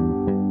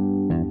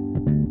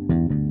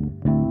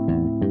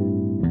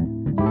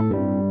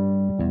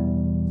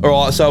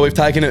 All right, so we've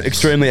taken it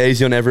extremely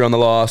easy on everyone the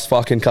last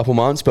fucking couple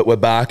months, but we're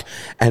back,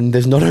 and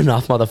there's not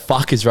enough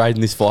motherfuckers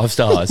rating this 5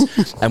 stars,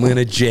 and we're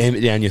gonna jam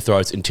it down your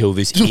throats until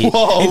this year.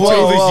 Ends.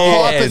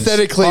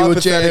 Hypothetically, we'll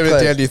jam it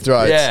down your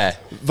throats. Yeah.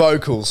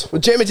 Vocals.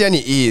 We'll jam it down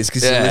your ears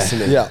because you're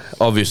listening. Yeah.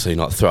 Obviously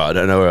not throat. I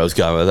don't know where I was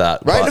going with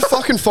that. Rate but- a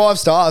fucking 5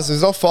 stars.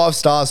 There's not 5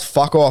 stars.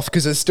 Fuck off.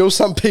 Because there's still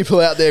some people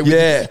out there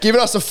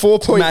giving us a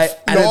 4.9 Mate,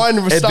 star at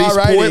this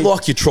rating. point,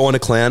 like you're trying to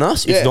clown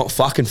us, Yeah. it's not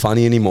fucking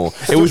funny anymore.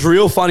 It was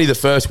real funny the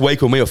first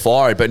week when we were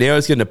fired, but now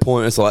it's getting to a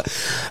point. It's like,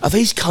 are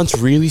these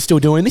cunts really still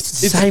doing this?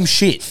 It's the same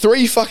shit.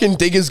 3 fucking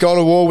diggers gone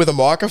to war with a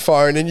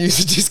microphone and you're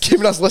just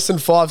giving us less than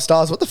 5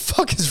 stars. What the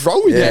fuck is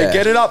wrong with you? Yeah,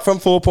 get it up from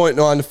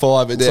 4.9 to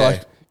 5. It's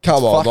like,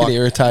 come on, fucking like,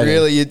 irritating.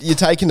 Really, you're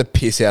taking the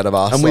piss out of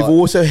us. And we've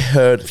also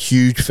heard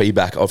huge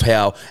feedback of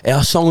how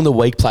our Song of the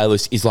Week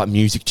playlist is like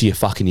music to your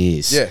fucking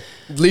ears. yeah,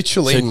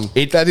 literally. So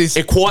it that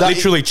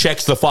literally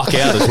checks the fuck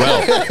out as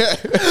well.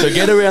 So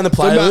get around the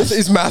the math playlist.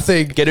 is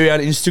mathing. Get around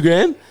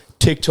Instagram,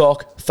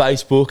 TikTok,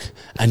 Facebook,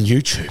 and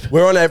YouTube.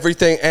 We're on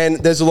everything,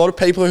 and there's a lot of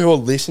people who are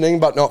listening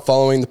but not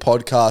following the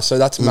podcast, so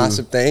that's a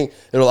massive thing.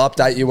 It'll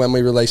update you when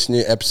we release a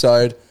new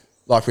episode,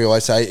 like we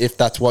always say, if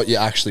that's what you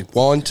actually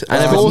want.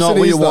 And if Of it's course not it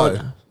what is, you want,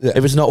 though.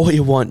 if it's not what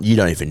you want, you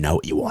don't even know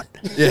what you want.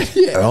 Yeah.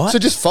 Right? So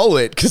just follow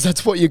it because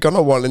that's what you're going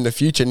to want in the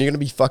future and you're going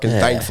to be fucking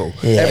thankful.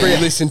 Yeah.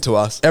 Listen to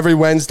us. Every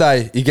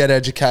Wednesday, you get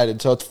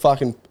educated, so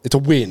it's a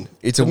win.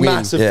 It's a win.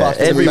 massive Yeah,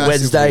 fucking every massive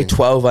Wednesday, win.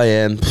 12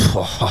 a.m.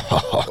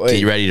 Get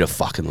you ready to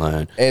fucking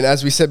learn. And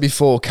as we said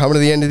before, coming to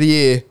the end of the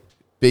year,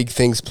 big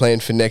things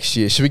planned for next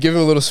year. Should we give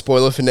him a little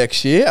spoiler for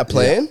next year? A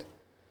plan?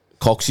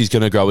 Coxie's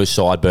going to grow his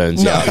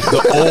sideburns out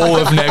all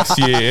of next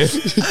year.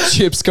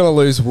 Chip's going to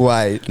lose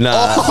weight.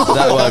 Nah,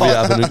 that won't be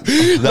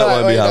happening. That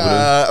won't be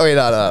happening.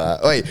 No.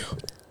 Wait.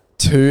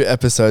 2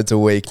 episodes a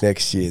week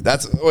next year.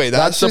 That's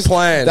the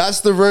plan.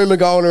 That's the rumor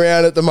going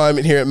around at the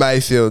moment here at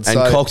Mayfield. And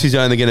Coxie's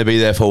only going to be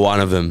there for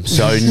one of them.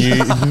 So new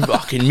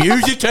fucking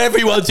music to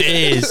everyone's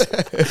ears.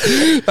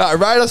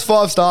 rate us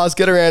 5 stars.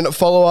 Get around.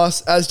 Follow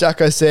us. As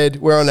Jacko said,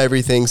 we're on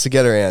everything. So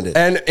get around it.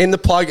 And in the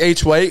plug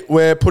each week,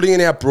 we're putting in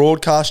our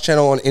broadcast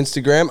channel on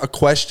Instagram a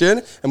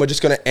question, and we're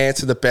just going to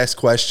answer the best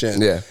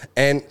question. Yeah.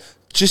 And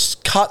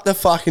just cut the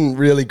fucking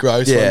really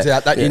gross ones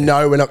out that you Yeah.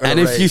 know we're not going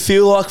to And read. if you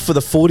feel like for the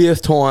 40th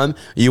time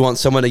you want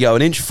someone to go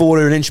an inch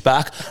forward or an inch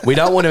back, we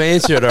don't want to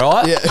answer it, all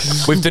right? Yeah.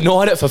 We've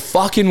denied it for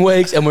fucking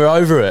weeks and we're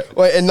over it.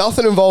 Wait, and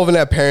nothing involving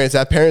our parents.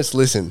 Our parents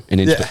listen. An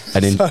inch,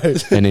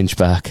 an inch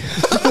back.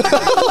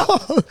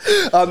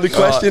 the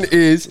question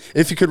is,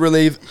 if you could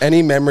relive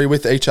any memory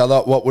with each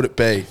other, what would it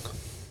be?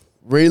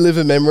 Relive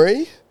a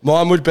memory.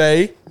 Mine would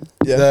be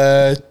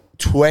the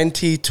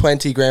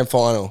 2020 grand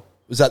final.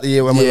 Was that the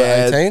year when we were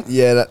 18?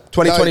 Yeah,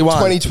 2021.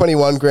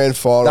 2021 grand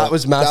final. That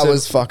was massive. That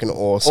was fucking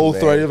awesome. All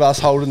man. 3 of us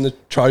holding the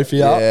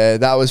trophy up. Yeah,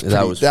 that was pretty,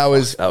 that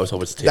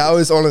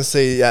was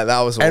honestly, yeah,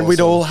 that was awesome. And we'd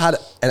all had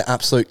an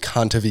absolute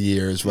cunt of a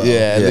year as well.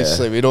 yeah,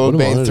 literally, we'd all What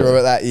been am I through doing?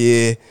 it that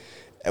year,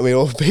 and we'd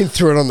all been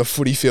through it on the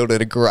footy field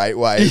in a great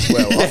way as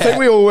well. I think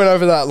we all went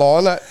over that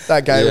line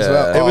that game as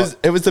well. Yeah.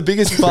 It was the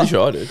biggest Pretty fun.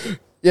 sure I did.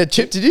 Yeah,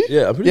 Chip, did you?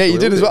 Yeah, I'm pretty yeah, sure you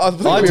did we as all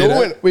well. I did. think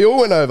I did. we all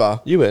went over.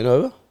 You went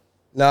over.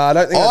 No, I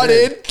don't think I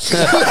did.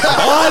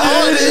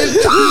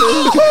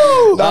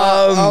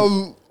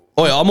 Oh,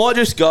 yeah, I might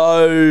just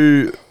go.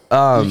 You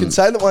can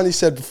say the one you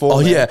said before.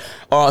 Oh, man. yeah.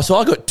 All right, so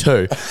I got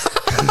 2.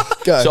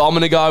 Go. So I'm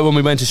going to go when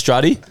we went to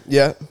Struddy.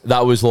 Yeah.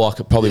 That was like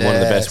probably one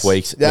of the best Yes.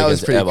 weeks. That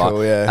was weekends pretty ever.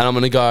 cool, yeah. And I'm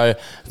going to go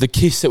the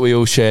kiss that we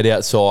all shared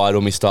outside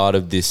when we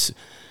started this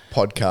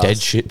Podcast. dead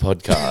shit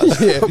podcast.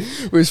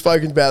 Yeah, we've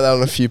spoken about that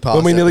on a few parts.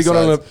 When we nearly got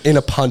episodes. in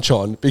a punch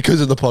on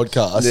because of the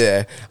podcast.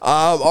 Yeah.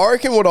 I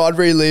reckon what I'd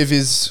relive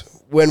is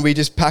when we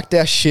just packed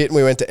our shit and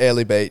we went to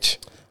Airlie Beach.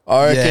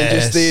 I reckon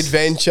just the Yes.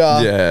 adventure,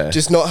 Yeah.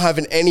 just not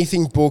having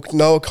anything booked,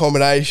 no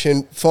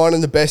accommodation,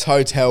 finding the best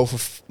hotel for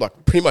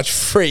like pretty much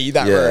free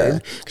that Yeah.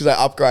 room because they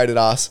upgraded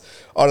us.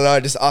 I don't know,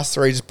 just us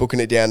 3 just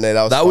booking it down there.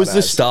 That That fun was the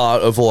as.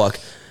 start of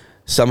like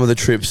some of the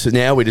trips.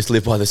 Now we just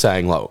live by the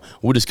saying, like,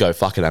 we'll just go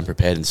fucking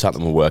unprepared and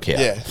something will work out.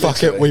 Yeah,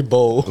 Fuck it, we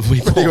ball.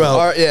 We Pretty well.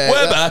 All right, yeah,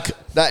 We're that- back.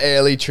 That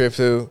Airlie trip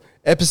to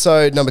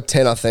episode number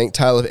 10, I think,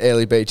 Tale of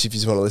Airlie Beach. If you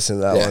just want to listen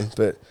to that Yeah. one,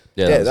 but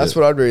Yeah, yeah, that was that's it.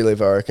 what I'd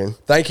relive. I reckon.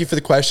 Thank you for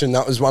the question.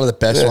 That was one of the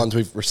best Yeah. ones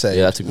we've received.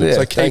 Yeah, that's a good Yeah, So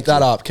one. keep thank that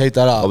you. up. Keep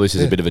that up. Obviously,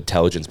 there's a bit of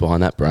intelligence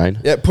behind that brain.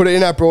 Yeah, put it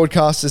in our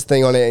broadcasters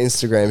thing on our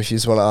Instagram if you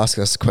just want to ask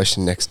us a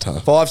question next time.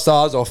 5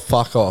 stars or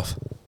fuck off.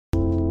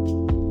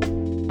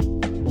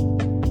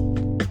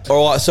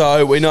 All right,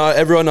 so we know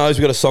everyone knows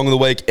we've got a song of the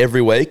week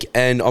every week,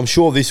 and I'm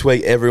sure this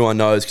week everyone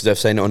knows because they've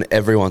seen it on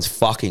everyone's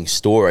fucking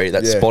story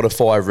that Yeah.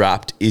 Spotify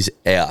Wrapped is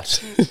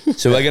out.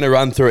 So we're going to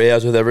run through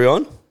ours with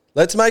everyone.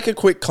 Let's make a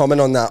quick comment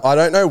on that. I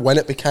don't know when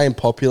it became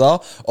popular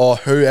or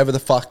whoever the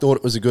fuck thought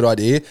it was a good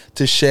idea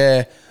to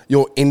share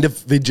your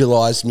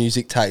individualized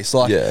music taste.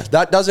 Like, Yeah.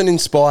 that doesn't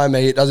inspire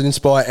me. It doesn't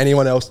inspire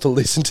anyone else to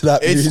listen to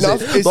that It's, music.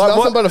 it's Like,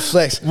 nothing what- but a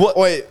flex. what-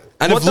 Wait,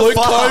 And What if the Luke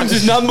fuck? Combs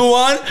is number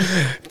one,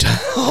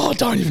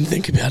 don't even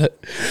think about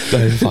it.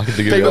 Don't even fucking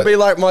think People about be it.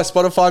 like, my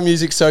Spotify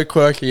music's so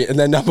quirky, and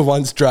then number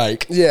one's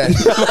Drake. Yeah.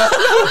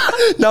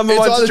 Number It's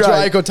one's either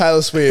Drake. Drake or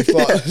Taylor Swift.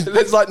 Like,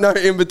 There's like no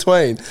in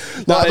between.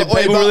 No, but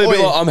people oi, really but be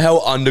oi. like, I'm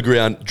hell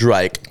underground.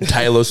 Drake,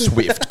 Taylor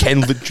Swift,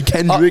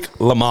 Kendrick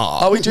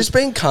Lamar. Are we just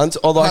being cunts,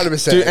 or like,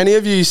 100%. do any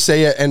of you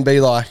see it and be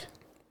like,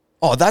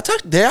 oh,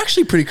 they're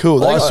actually pretty cool.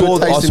 They I got saw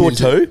good taste in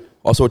music. two.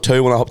 I saw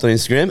two when I hopped on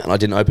Instagram, and I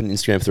didn't open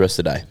Instagram for the rest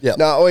of the day. Yeah,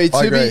 no, oi,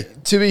 I agree.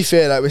 to be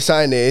fair, like we're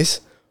saying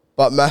this,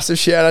 but massive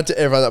shout out to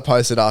everyone that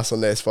posted us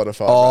on their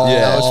Spotify. Oh, bro.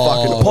 Yeah. That was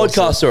fucking awesome.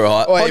 Podcasts are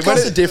alright. Wait, when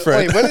Podcasts are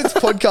different. Wait, when it's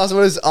podcast,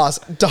 when it's us,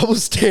 double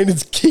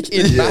standards kick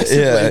in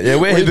massively. yeah,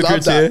 we're We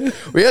hypocrites love that. here.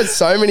 We had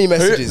so many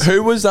messages.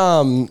 Who was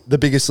the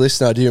biggest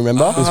listener? Do you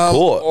remember? was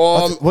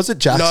Court. Was it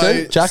Jackson?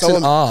 no, Jackson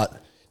someone- Art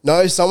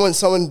No,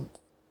 someone.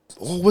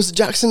 Oh, was it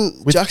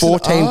Jackson? with Jackson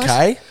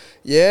 14K. Art?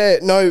 Yeah,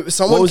 no.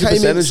 Someone was the came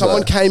in. percentage, Someone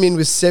though? came in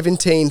with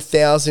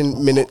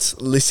 17,000 minutes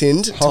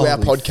listened to our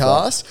Holy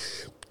podcast.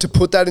 To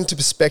put that into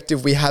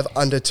perspective, we have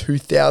under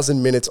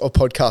 2,000 minutes of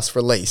podcasts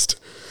released.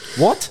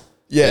 What?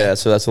 Yeah,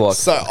 so that's like.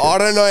 So I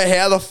don't know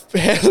how the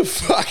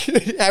fuck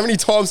how many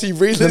times he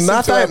re-listened.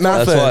 math to our ain't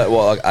math. That's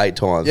like 8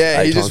 times.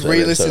 Yeah, 8 he just times per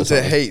episode re-listened or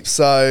to something. heaps.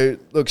 So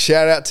look,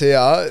 shout out to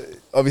you.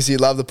 Obviously,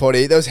 love the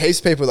potty. There was heaps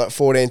of people like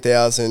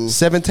 14,000.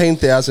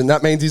 17,000.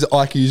 That means his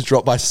IQ's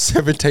dropped by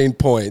 17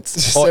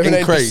 points. Or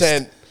increased.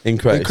 17%.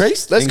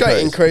 Increased? Let's go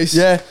increase.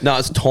 Yeah. No,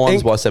 it's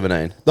times In- by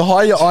 17. The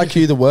higher your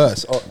IQ, the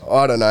worse.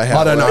 I don't know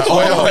how. I don't know. it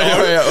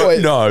works.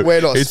 Wait, No, we're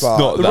not it's smart.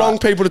 not The that. wrong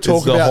people to talk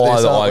It's the about higher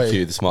this, the aren't IQ,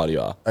 we? the smarter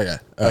you are. Okay.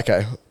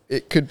 Okay,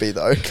 it could be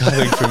though.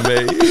 Coming from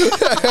me.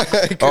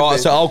 All right,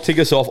 so I'll kick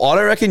us off. I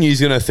don't reckon you're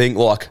going to think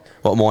like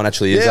what mine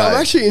actually is. Yeah, I'm eh?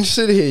 actually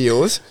interested to hear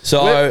yours.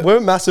 So, We're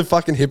massive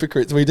fucking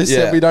hypocrites. We just Yeah.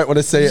 said we don't want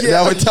to see it. Yeah.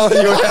 Now we're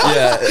telling you.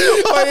 yeah.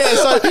 Oh yeah,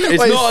 so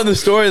It's not in the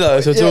story though,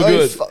 so it's all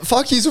good.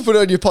 Fuck you, will put it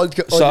on your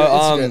podcast.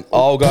 So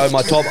I'll go.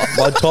 My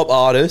top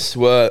artists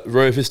were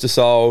Rufus De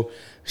Soul,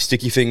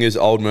 Sticky Fingers,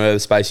 Old Merv,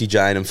 Spacey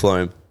Jane, and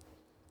Flume.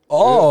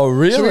 Oh,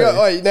 really? Should we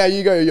go, wait, now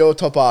you go your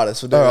top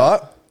artist. We'll do All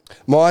that. right.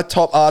 My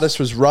top artist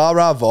was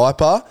Rara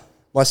Viper.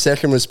 My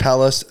second was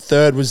Palace.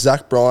 Third was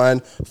Zach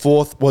Bryan.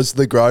 Fourth was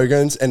The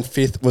Grogans. And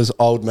fifth was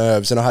Old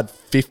Mervs. And I had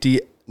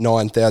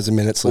 59,000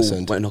 minutes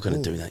listened. We're not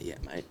going to do that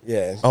yet, mate.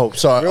 Yeah. Oh,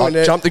 sorry. Ruined I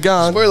it. jumped the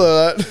gun. Spoiler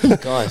alert.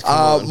 Guys,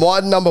 come on. My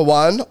number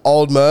one,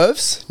 Old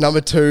Mervs. Number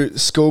two,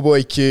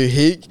 Schoolboy Q.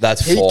 He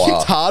That's he fire.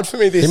 kicked hard for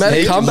me this He made a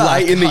year.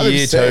 comeback. late in the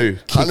year 100%. too.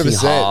 Kicking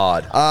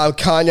hard.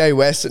 Kanye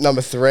West at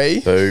number three.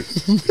 Boo.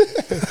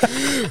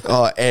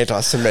 Oh,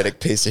 anti-Semitic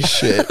piece of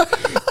shit.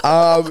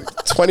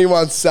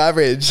 21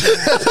 Savage.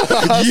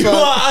 You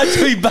are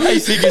actually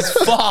basic as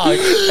fuck.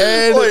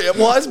 And, Wait,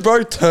 why is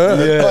bro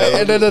turned? wait,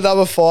 and then at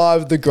number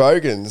five, the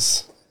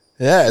Grogans.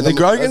 Yeah, the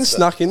Grogans That's-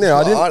 snuck in there. I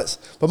my didn't. artist.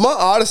 But my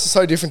artists are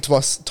so different to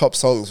my top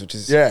songs, which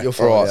is Yeah, you'll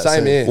find alright, out same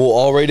soon. here. Well,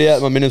 I'll read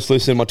out my minutes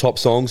listen, my top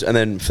songs, and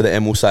then for the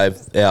end we'll save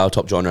our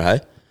top genre, hey?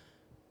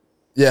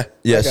 Yeah.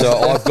 Yeah, so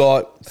I've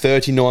got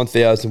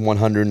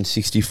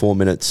 39,164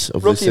 minutes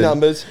of Rookie listen.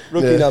 numbers.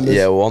 Rookie Yeah. numbers.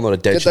 Yeah, well, I'm not a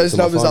dead Get shit those till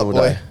my numbers final up,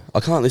 boy. day. I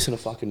can't listen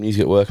to fucking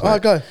music at work, mate. All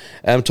right,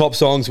 go. Top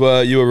songs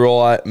were You Were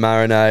Right,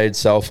 Marinade,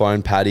 Cell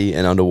Phone, Paddy,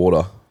 and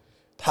Underwater.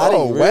 Paddy,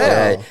 Oh, wow.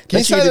 really? Can you Bet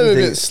you say that a didn't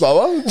bit think-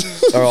 slower?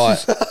 All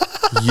right.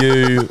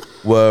 You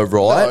Were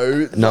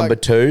Right. No, Number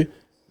like- 2,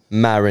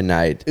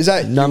 Marinade. Is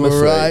that number You Were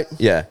 3? Right?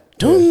 Yeah.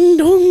 Dung,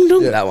 dung,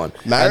 dung. Yeah. That one.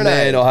 Marinade. And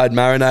then I had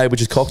Marinade,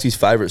 which is Coxie's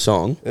favourite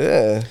song.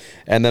 Yeah.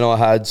 And then I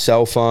had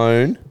Cell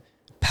Phone,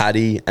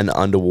 Paddy, and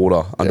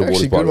Underwater. Underwater's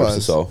actually by good Rufus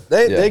ones. Soul.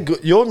 They're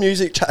good. Your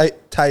music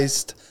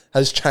taste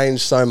has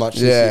changed so much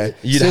this Yeah. year.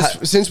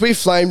 You'd Since we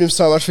flamed him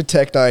so much for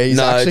techno, he's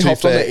actually to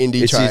hopped be on the fair,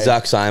 indie it's train. the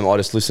exact same. I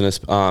just listen to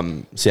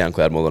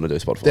SoundCloud more than I do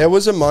Spotify. There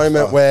was a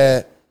moment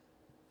where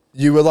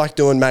you were like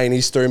doing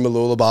mainies through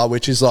Mooloolaba,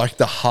 which is like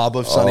the hub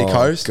of Sunny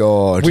Coast.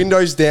 God.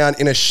 Windows down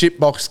in a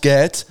shitbox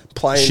get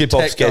playing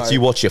Shitbox techno. gets you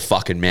watch your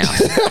fucking mouth.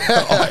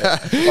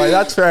 Like,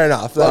 that's fair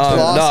enough. That's fair.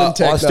 class and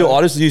no, techno.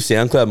 I just use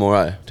SoundCloud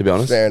more, to be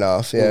honest. Fair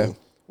enough, yeah.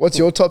 What's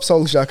your top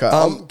song, Xhaka?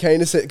 I'm keen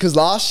to see, because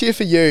last year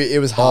for you, it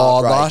was Oh,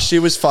 hard. last year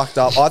was fucked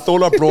up. I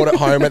thought I brought it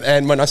home at the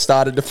end when I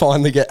started to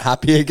finally get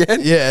happy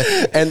again. Yeah.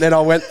 And then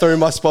I went through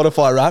my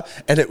Spotify rap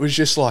and it was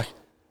just like,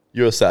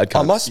 You're a sad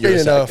cunt. I must You're be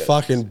in sad a cunt.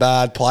 fucking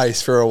bad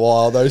place for a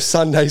while. Those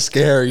Sunday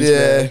scaries,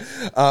 Yeah.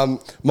 man.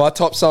 My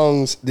top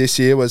songs this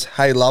year was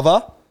Hey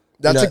Lover.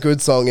 That's You know, a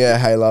good song, yeah.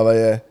 Hey Lover,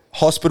 yeah.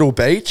 Hospital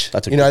Beach.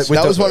 That's a you good know, song.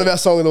 with That was one of our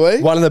song of the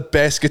week. one of the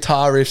best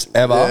guitar riffs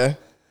ever. Yeah.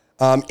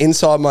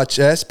 Inside My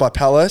Chest by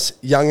Palace,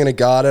 Young in a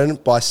Garden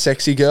by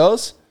Sexy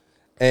Girls,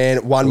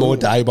 and One More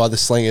Day by The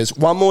Slingers.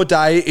 One More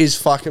Day is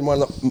fucking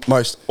one of the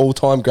most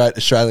all-time great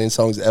Australian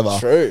songs ever.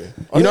 True.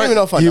 I don't even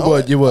know if I you know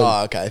would, it. you would.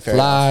 Oh, okay, fair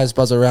enough. Flies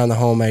buzz around the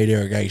homemade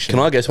irrigation.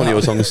 Can I guess one of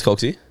your songs,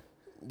 Coxie?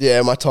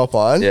 Yeah, my top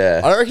one.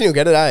 Yeah. I don't reckon you'll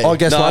get it, eh? Oh,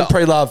 guess No. one,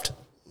 Pre-Loved.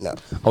 No.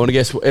 I want to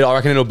guess. I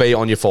reckon it'll be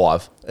on your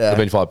 5. Yeah. It'll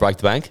be on your 5. Break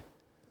the Bank.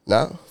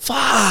 No.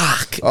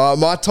 Fuck.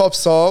 My top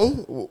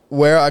song,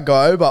 Where I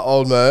Go by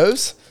Old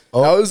Mervs.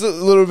 That was a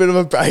little bit of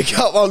a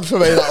breakup one for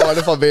me, that one,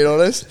 if I'm being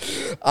honest.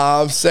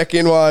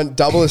 Second one,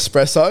 Double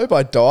Espresso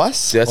by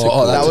Dice. Yeah,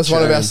 that was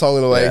one of our song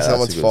of the week. Yeah, So that that's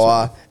one's a good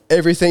fire.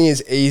 Everything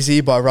is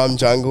Easy by Rum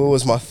Jungle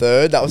was my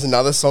third. That was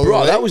another song Bro, of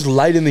the week. that was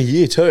late in the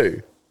year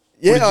too.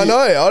 Yeah, I know.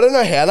 I don't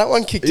know how that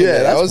one kicked in Yeah,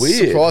 there. I that's was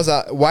weird. surprised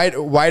that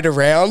Wait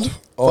Around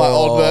by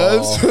Odd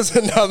Verbs was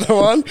another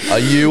one. Are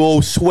you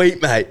all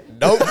sweet, mate?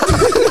 Nope.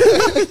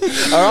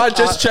 All right,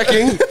 just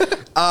checking.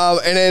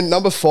 And then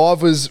number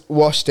 5 was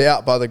Washed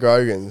Out by the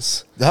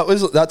Grogans.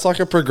 That's like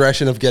a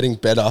progression of getting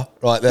better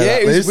right there. Yeah,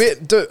 that it was list.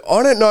 weird. Dude,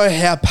 I don't know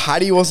how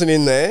Paddy wasn't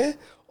in there.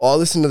 I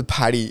listened to the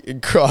Paddy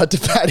and cried to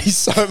Paddy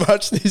so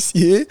much this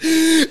year.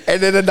 And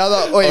then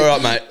another... Wait, All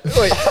right,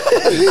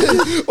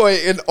 mate.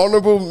 wait, an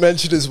honourable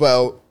mention as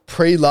well.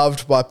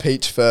 Pre-Loved by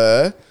Peach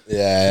Fur.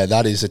 Yeah,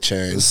 that is a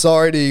tune.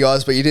 Sorry to you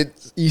guys, but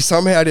you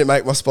somehow didn't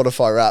make my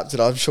Spotify Wrapped,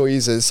 and I'm sure you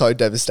are so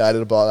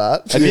devastated by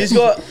that. Have you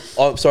got?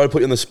 I'm sorry to put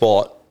you on the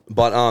spot,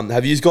 but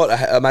have you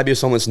got maybe a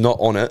song that's not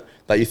on it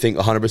that you think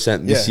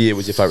 100% this Yeah. year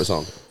was your favorite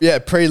song? Yeah,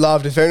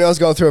 Pre-Loved. If anyone's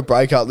going through a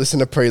breakup, listen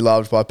to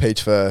Pre-Loved by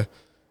Peach Fur.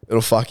 It'll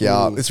fuck you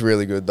up. It's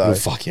really good though.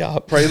 It'll fuck you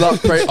up.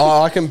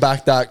 I can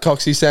back that.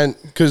 Coxie sent,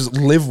 because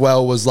Live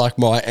Well was like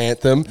my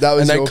anthem. That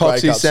was and then your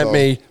Coxie breakup sent song.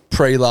 me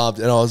Pre-Loved,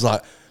 and I was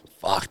like,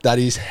 fuck, that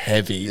is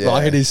heavy. Yeah.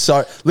 Like, it is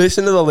so.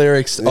 Listen to the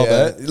lyrics of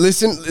Yeah. it.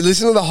 Listen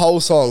to the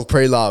whole song,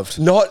 Pre-Loved.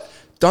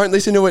 Don't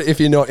listen to it if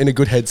you're not in a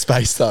good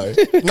headspace, though.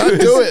 No,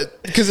 do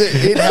it because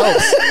it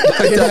helps.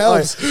 It Don't,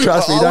 helps.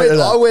 trust me, I don't went, do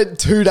that. I went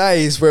 2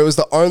 days where it was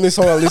the only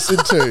song I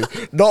listened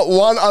to. Not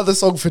one other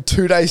song for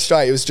 2 days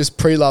straight. It was just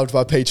Pre-Loved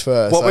by Peach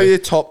Fur. What were your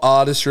top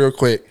artists, real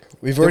quick?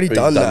 We've already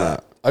done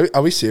that.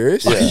 Are we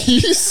serious? Yeah.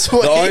 You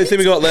sweet. The only thing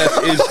we got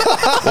left is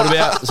what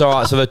about? So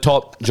all right, so the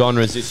top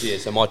genres this year.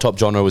 So my top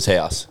genre was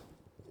house.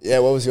 Yeah,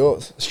 what was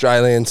yours?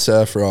 Australian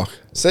surf rock.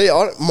 See,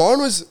 mine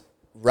was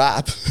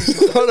rap.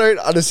 I don't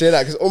understand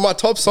that because all my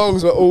top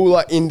songs were all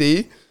like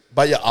indie.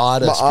 But your My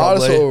artists,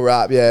 artists probably. were all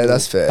rap. Yeah,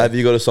 that's fair. Have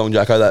you got a song,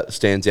 Jacko, that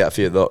stands out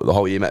for you the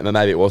whole year?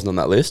 Maybe it wasn't on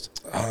that list.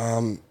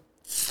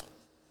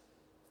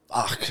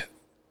 Fuck.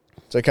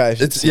 It's okay.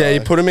 If It's, yeah,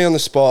 you're putting me on the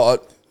spot.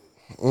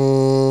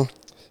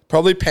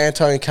 Probably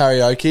Pantone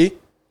karaoke.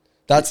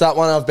 That's that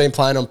one I've been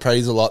playing on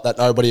Prees a lot that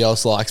nobody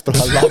else likes, but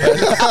I love it.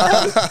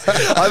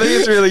 I think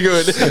it's really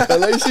good.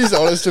 At least he's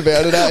honest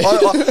about it.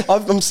 Eh?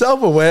 I'm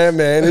self-aware,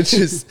 man.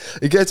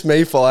 It gets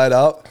me fired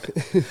up.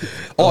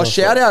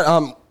 Shout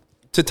out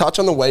to touch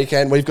on the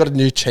weekend. We've got a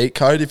new cheat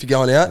code. If you're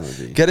going out,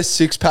 get a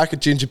 6-pack of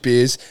ginger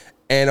beers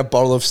and a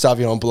bottle of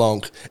Sauvignon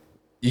Blanc.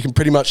 You can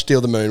pretty much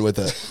steal the moon with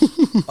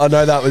it. I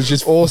know that was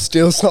just Or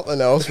steal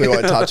something else. We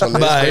won't touch on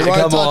this. Mate, we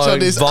won't come touch on, on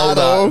this vault at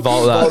that, all.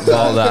 vault that,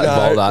 vault that,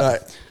 No, vault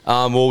that.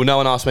 Well, no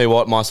one asked me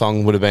what my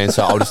song would have been,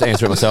 so I'll just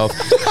answer it myself.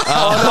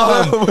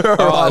 we're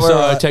all right,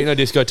 So Techno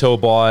Disco Tool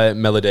by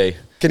Melody.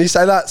 Can you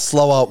say that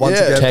slower once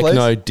Yeah. again,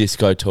 Techno please?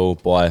 Disco Tool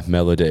by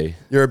Melody.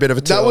 You're a bit of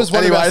a That tool. was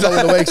one of our song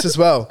of the weeks as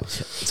well.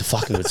 It's a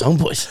fucking good song,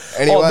 boys.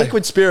 Anyway,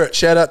 Liquid Spirit,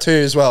 shout out to you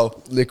as well.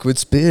 Liquid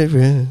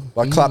Spirit.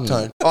 By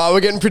Claptone. All right,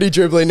 we're getting pretty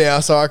dribbly now,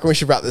 so I reckon we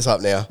should wrap this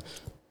up now.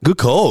 Good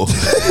call.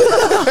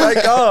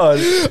 Thank God.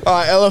 All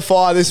right,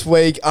 LFI this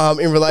week,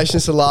 in relation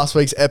to last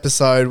week's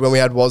episode when we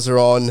had Wazza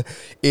on,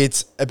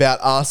 it's about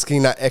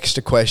asking that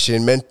extra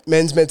question.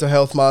 Men's Mental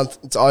Health Month,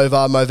 it's over,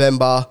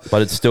 Movember.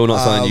 But it's still not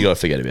something you got to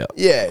forget about.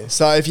 Yeah,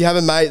 so if you have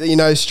a mate that you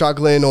know is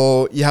struggling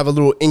or you have a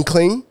little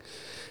inkling,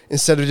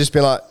 instead of just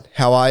being like,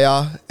 how are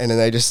ya? And then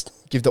they just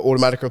give the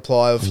automatic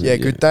reply of, yeah,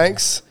 good,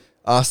 thanks.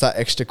 Ask that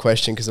extra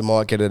question because it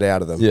might get it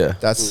out of them. Yeah.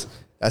 That's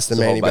the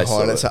the meaning whole basis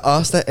behind of it. it. So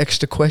ask that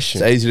extra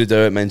question. It's easy to do.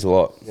 It means a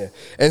lot. Yeah.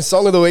 And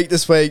Song of the Week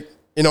this week,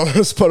 in honor of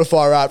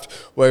Spotify Wrapped,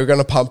 we're going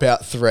to pump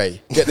out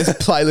 3. Get this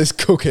playlist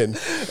cooking.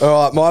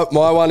 All right,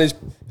 my one is,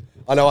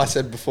 I know I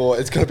said before,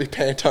 it's going to be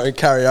Pantone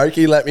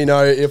karaoke. Let me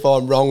know if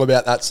I'm wrong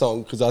about that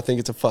song because I think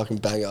it's a fucking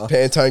banger.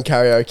 Pantone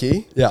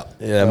Karaoke. Yeah.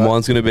 Yeah,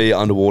 mine's going to be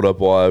Underwater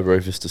by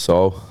Rufus Du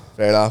Sol.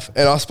 Fair enough.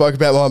 And I spoke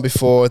about mine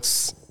before.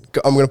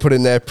 I'm going to put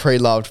in there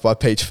Pre-Loved by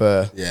Peach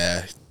Fur.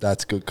 Yeah,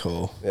 that's a good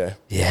call. Yeah.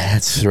 Yeah,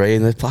 it's 3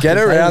 in the fucking Get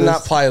around playlist.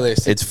 that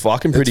playlist. It's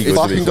fucking pretty good.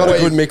 It's to be fucking got fair. a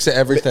good mix of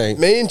everything.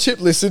 Me and Chip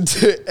listened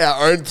to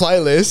our own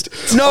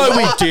playlist No,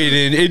 we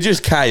didn't. It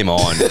just came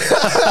on.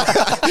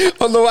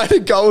 on the way to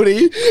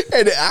Goldie,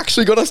 and it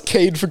actually got us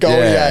keen for Goldie.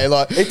 Yeah. Eh?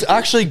 Like, It's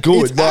actually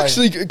good. it's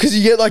actually because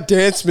you get like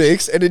dance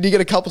mix, and then you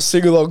get a couple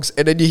sing-alongs,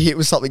 and then you hit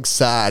with something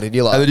sad, and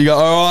you're like, And then you go,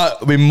 all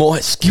right, we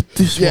might skip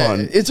this yeah,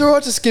 one. it's all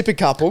right to skip a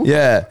couple.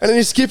 Yeah. And then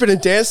you skip it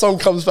and dance song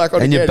comes back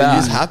on And you're again and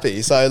you're just back.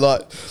 happy. So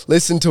like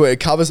listen to it. It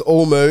covers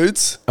all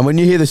moods. And when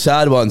you hear the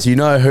sad ones, you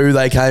know who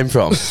they came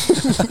from.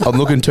 I'm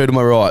looking 2 to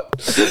my right.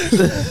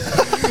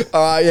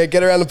 Yeah,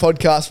 get around the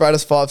podcast, rate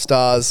us 5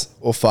 stars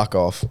or fuck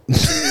off.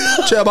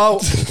 Ciao.